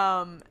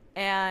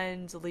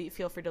 And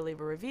feel free to leave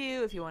a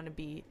review if you want to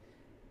be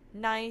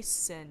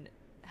nice and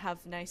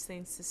have nice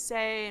things to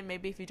say. And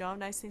maybe if you don't have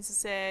nice things to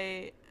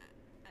say,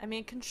 I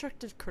mean,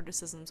 constructive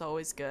criticism is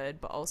always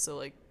good, but also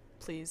like,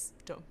 please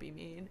don't be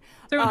mean.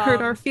 Don't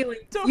hurt our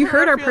feelings. Don't You hurt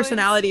heard our our feelings.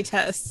 personality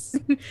tests.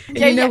 And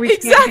Yeah, you know yeah, we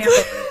exactly.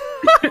 can't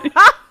handle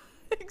it.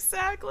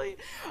 Exactly.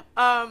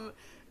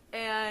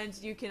 And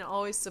you can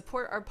always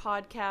support our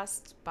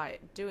podcast by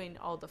doing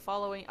all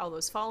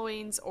those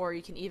followings, or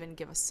you can even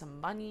give us some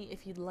money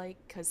if you'd like,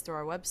 because through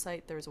our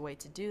website there's a way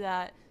to do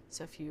that.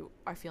 So if you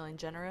are feeling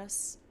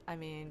generous, I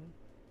mean,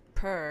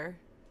 go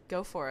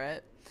for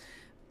it.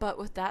 But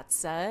with that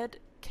said,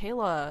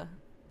 Kayla,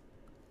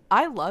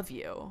 I love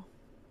you.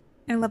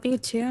 I love you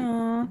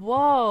too.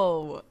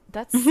 Whoa,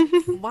 that's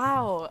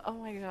wow. Oh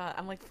my god,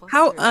 I'm like flustered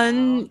How now.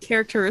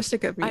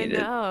 uncharacteristic of me I it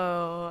is.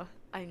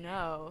 I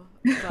know,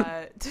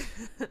 but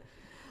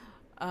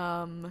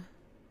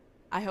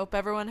I hope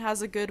everyone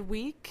has a good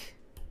week,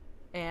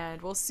 and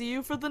we'll see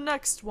you for the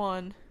next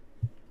one.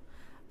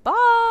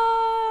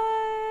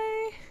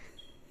 Bye.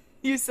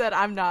 You said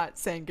I'm not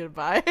saying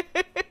goodbye.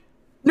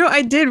 No,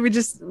 I did.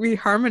 We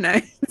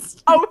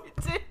harmonized. Oh, we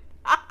did.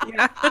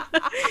 Yeah.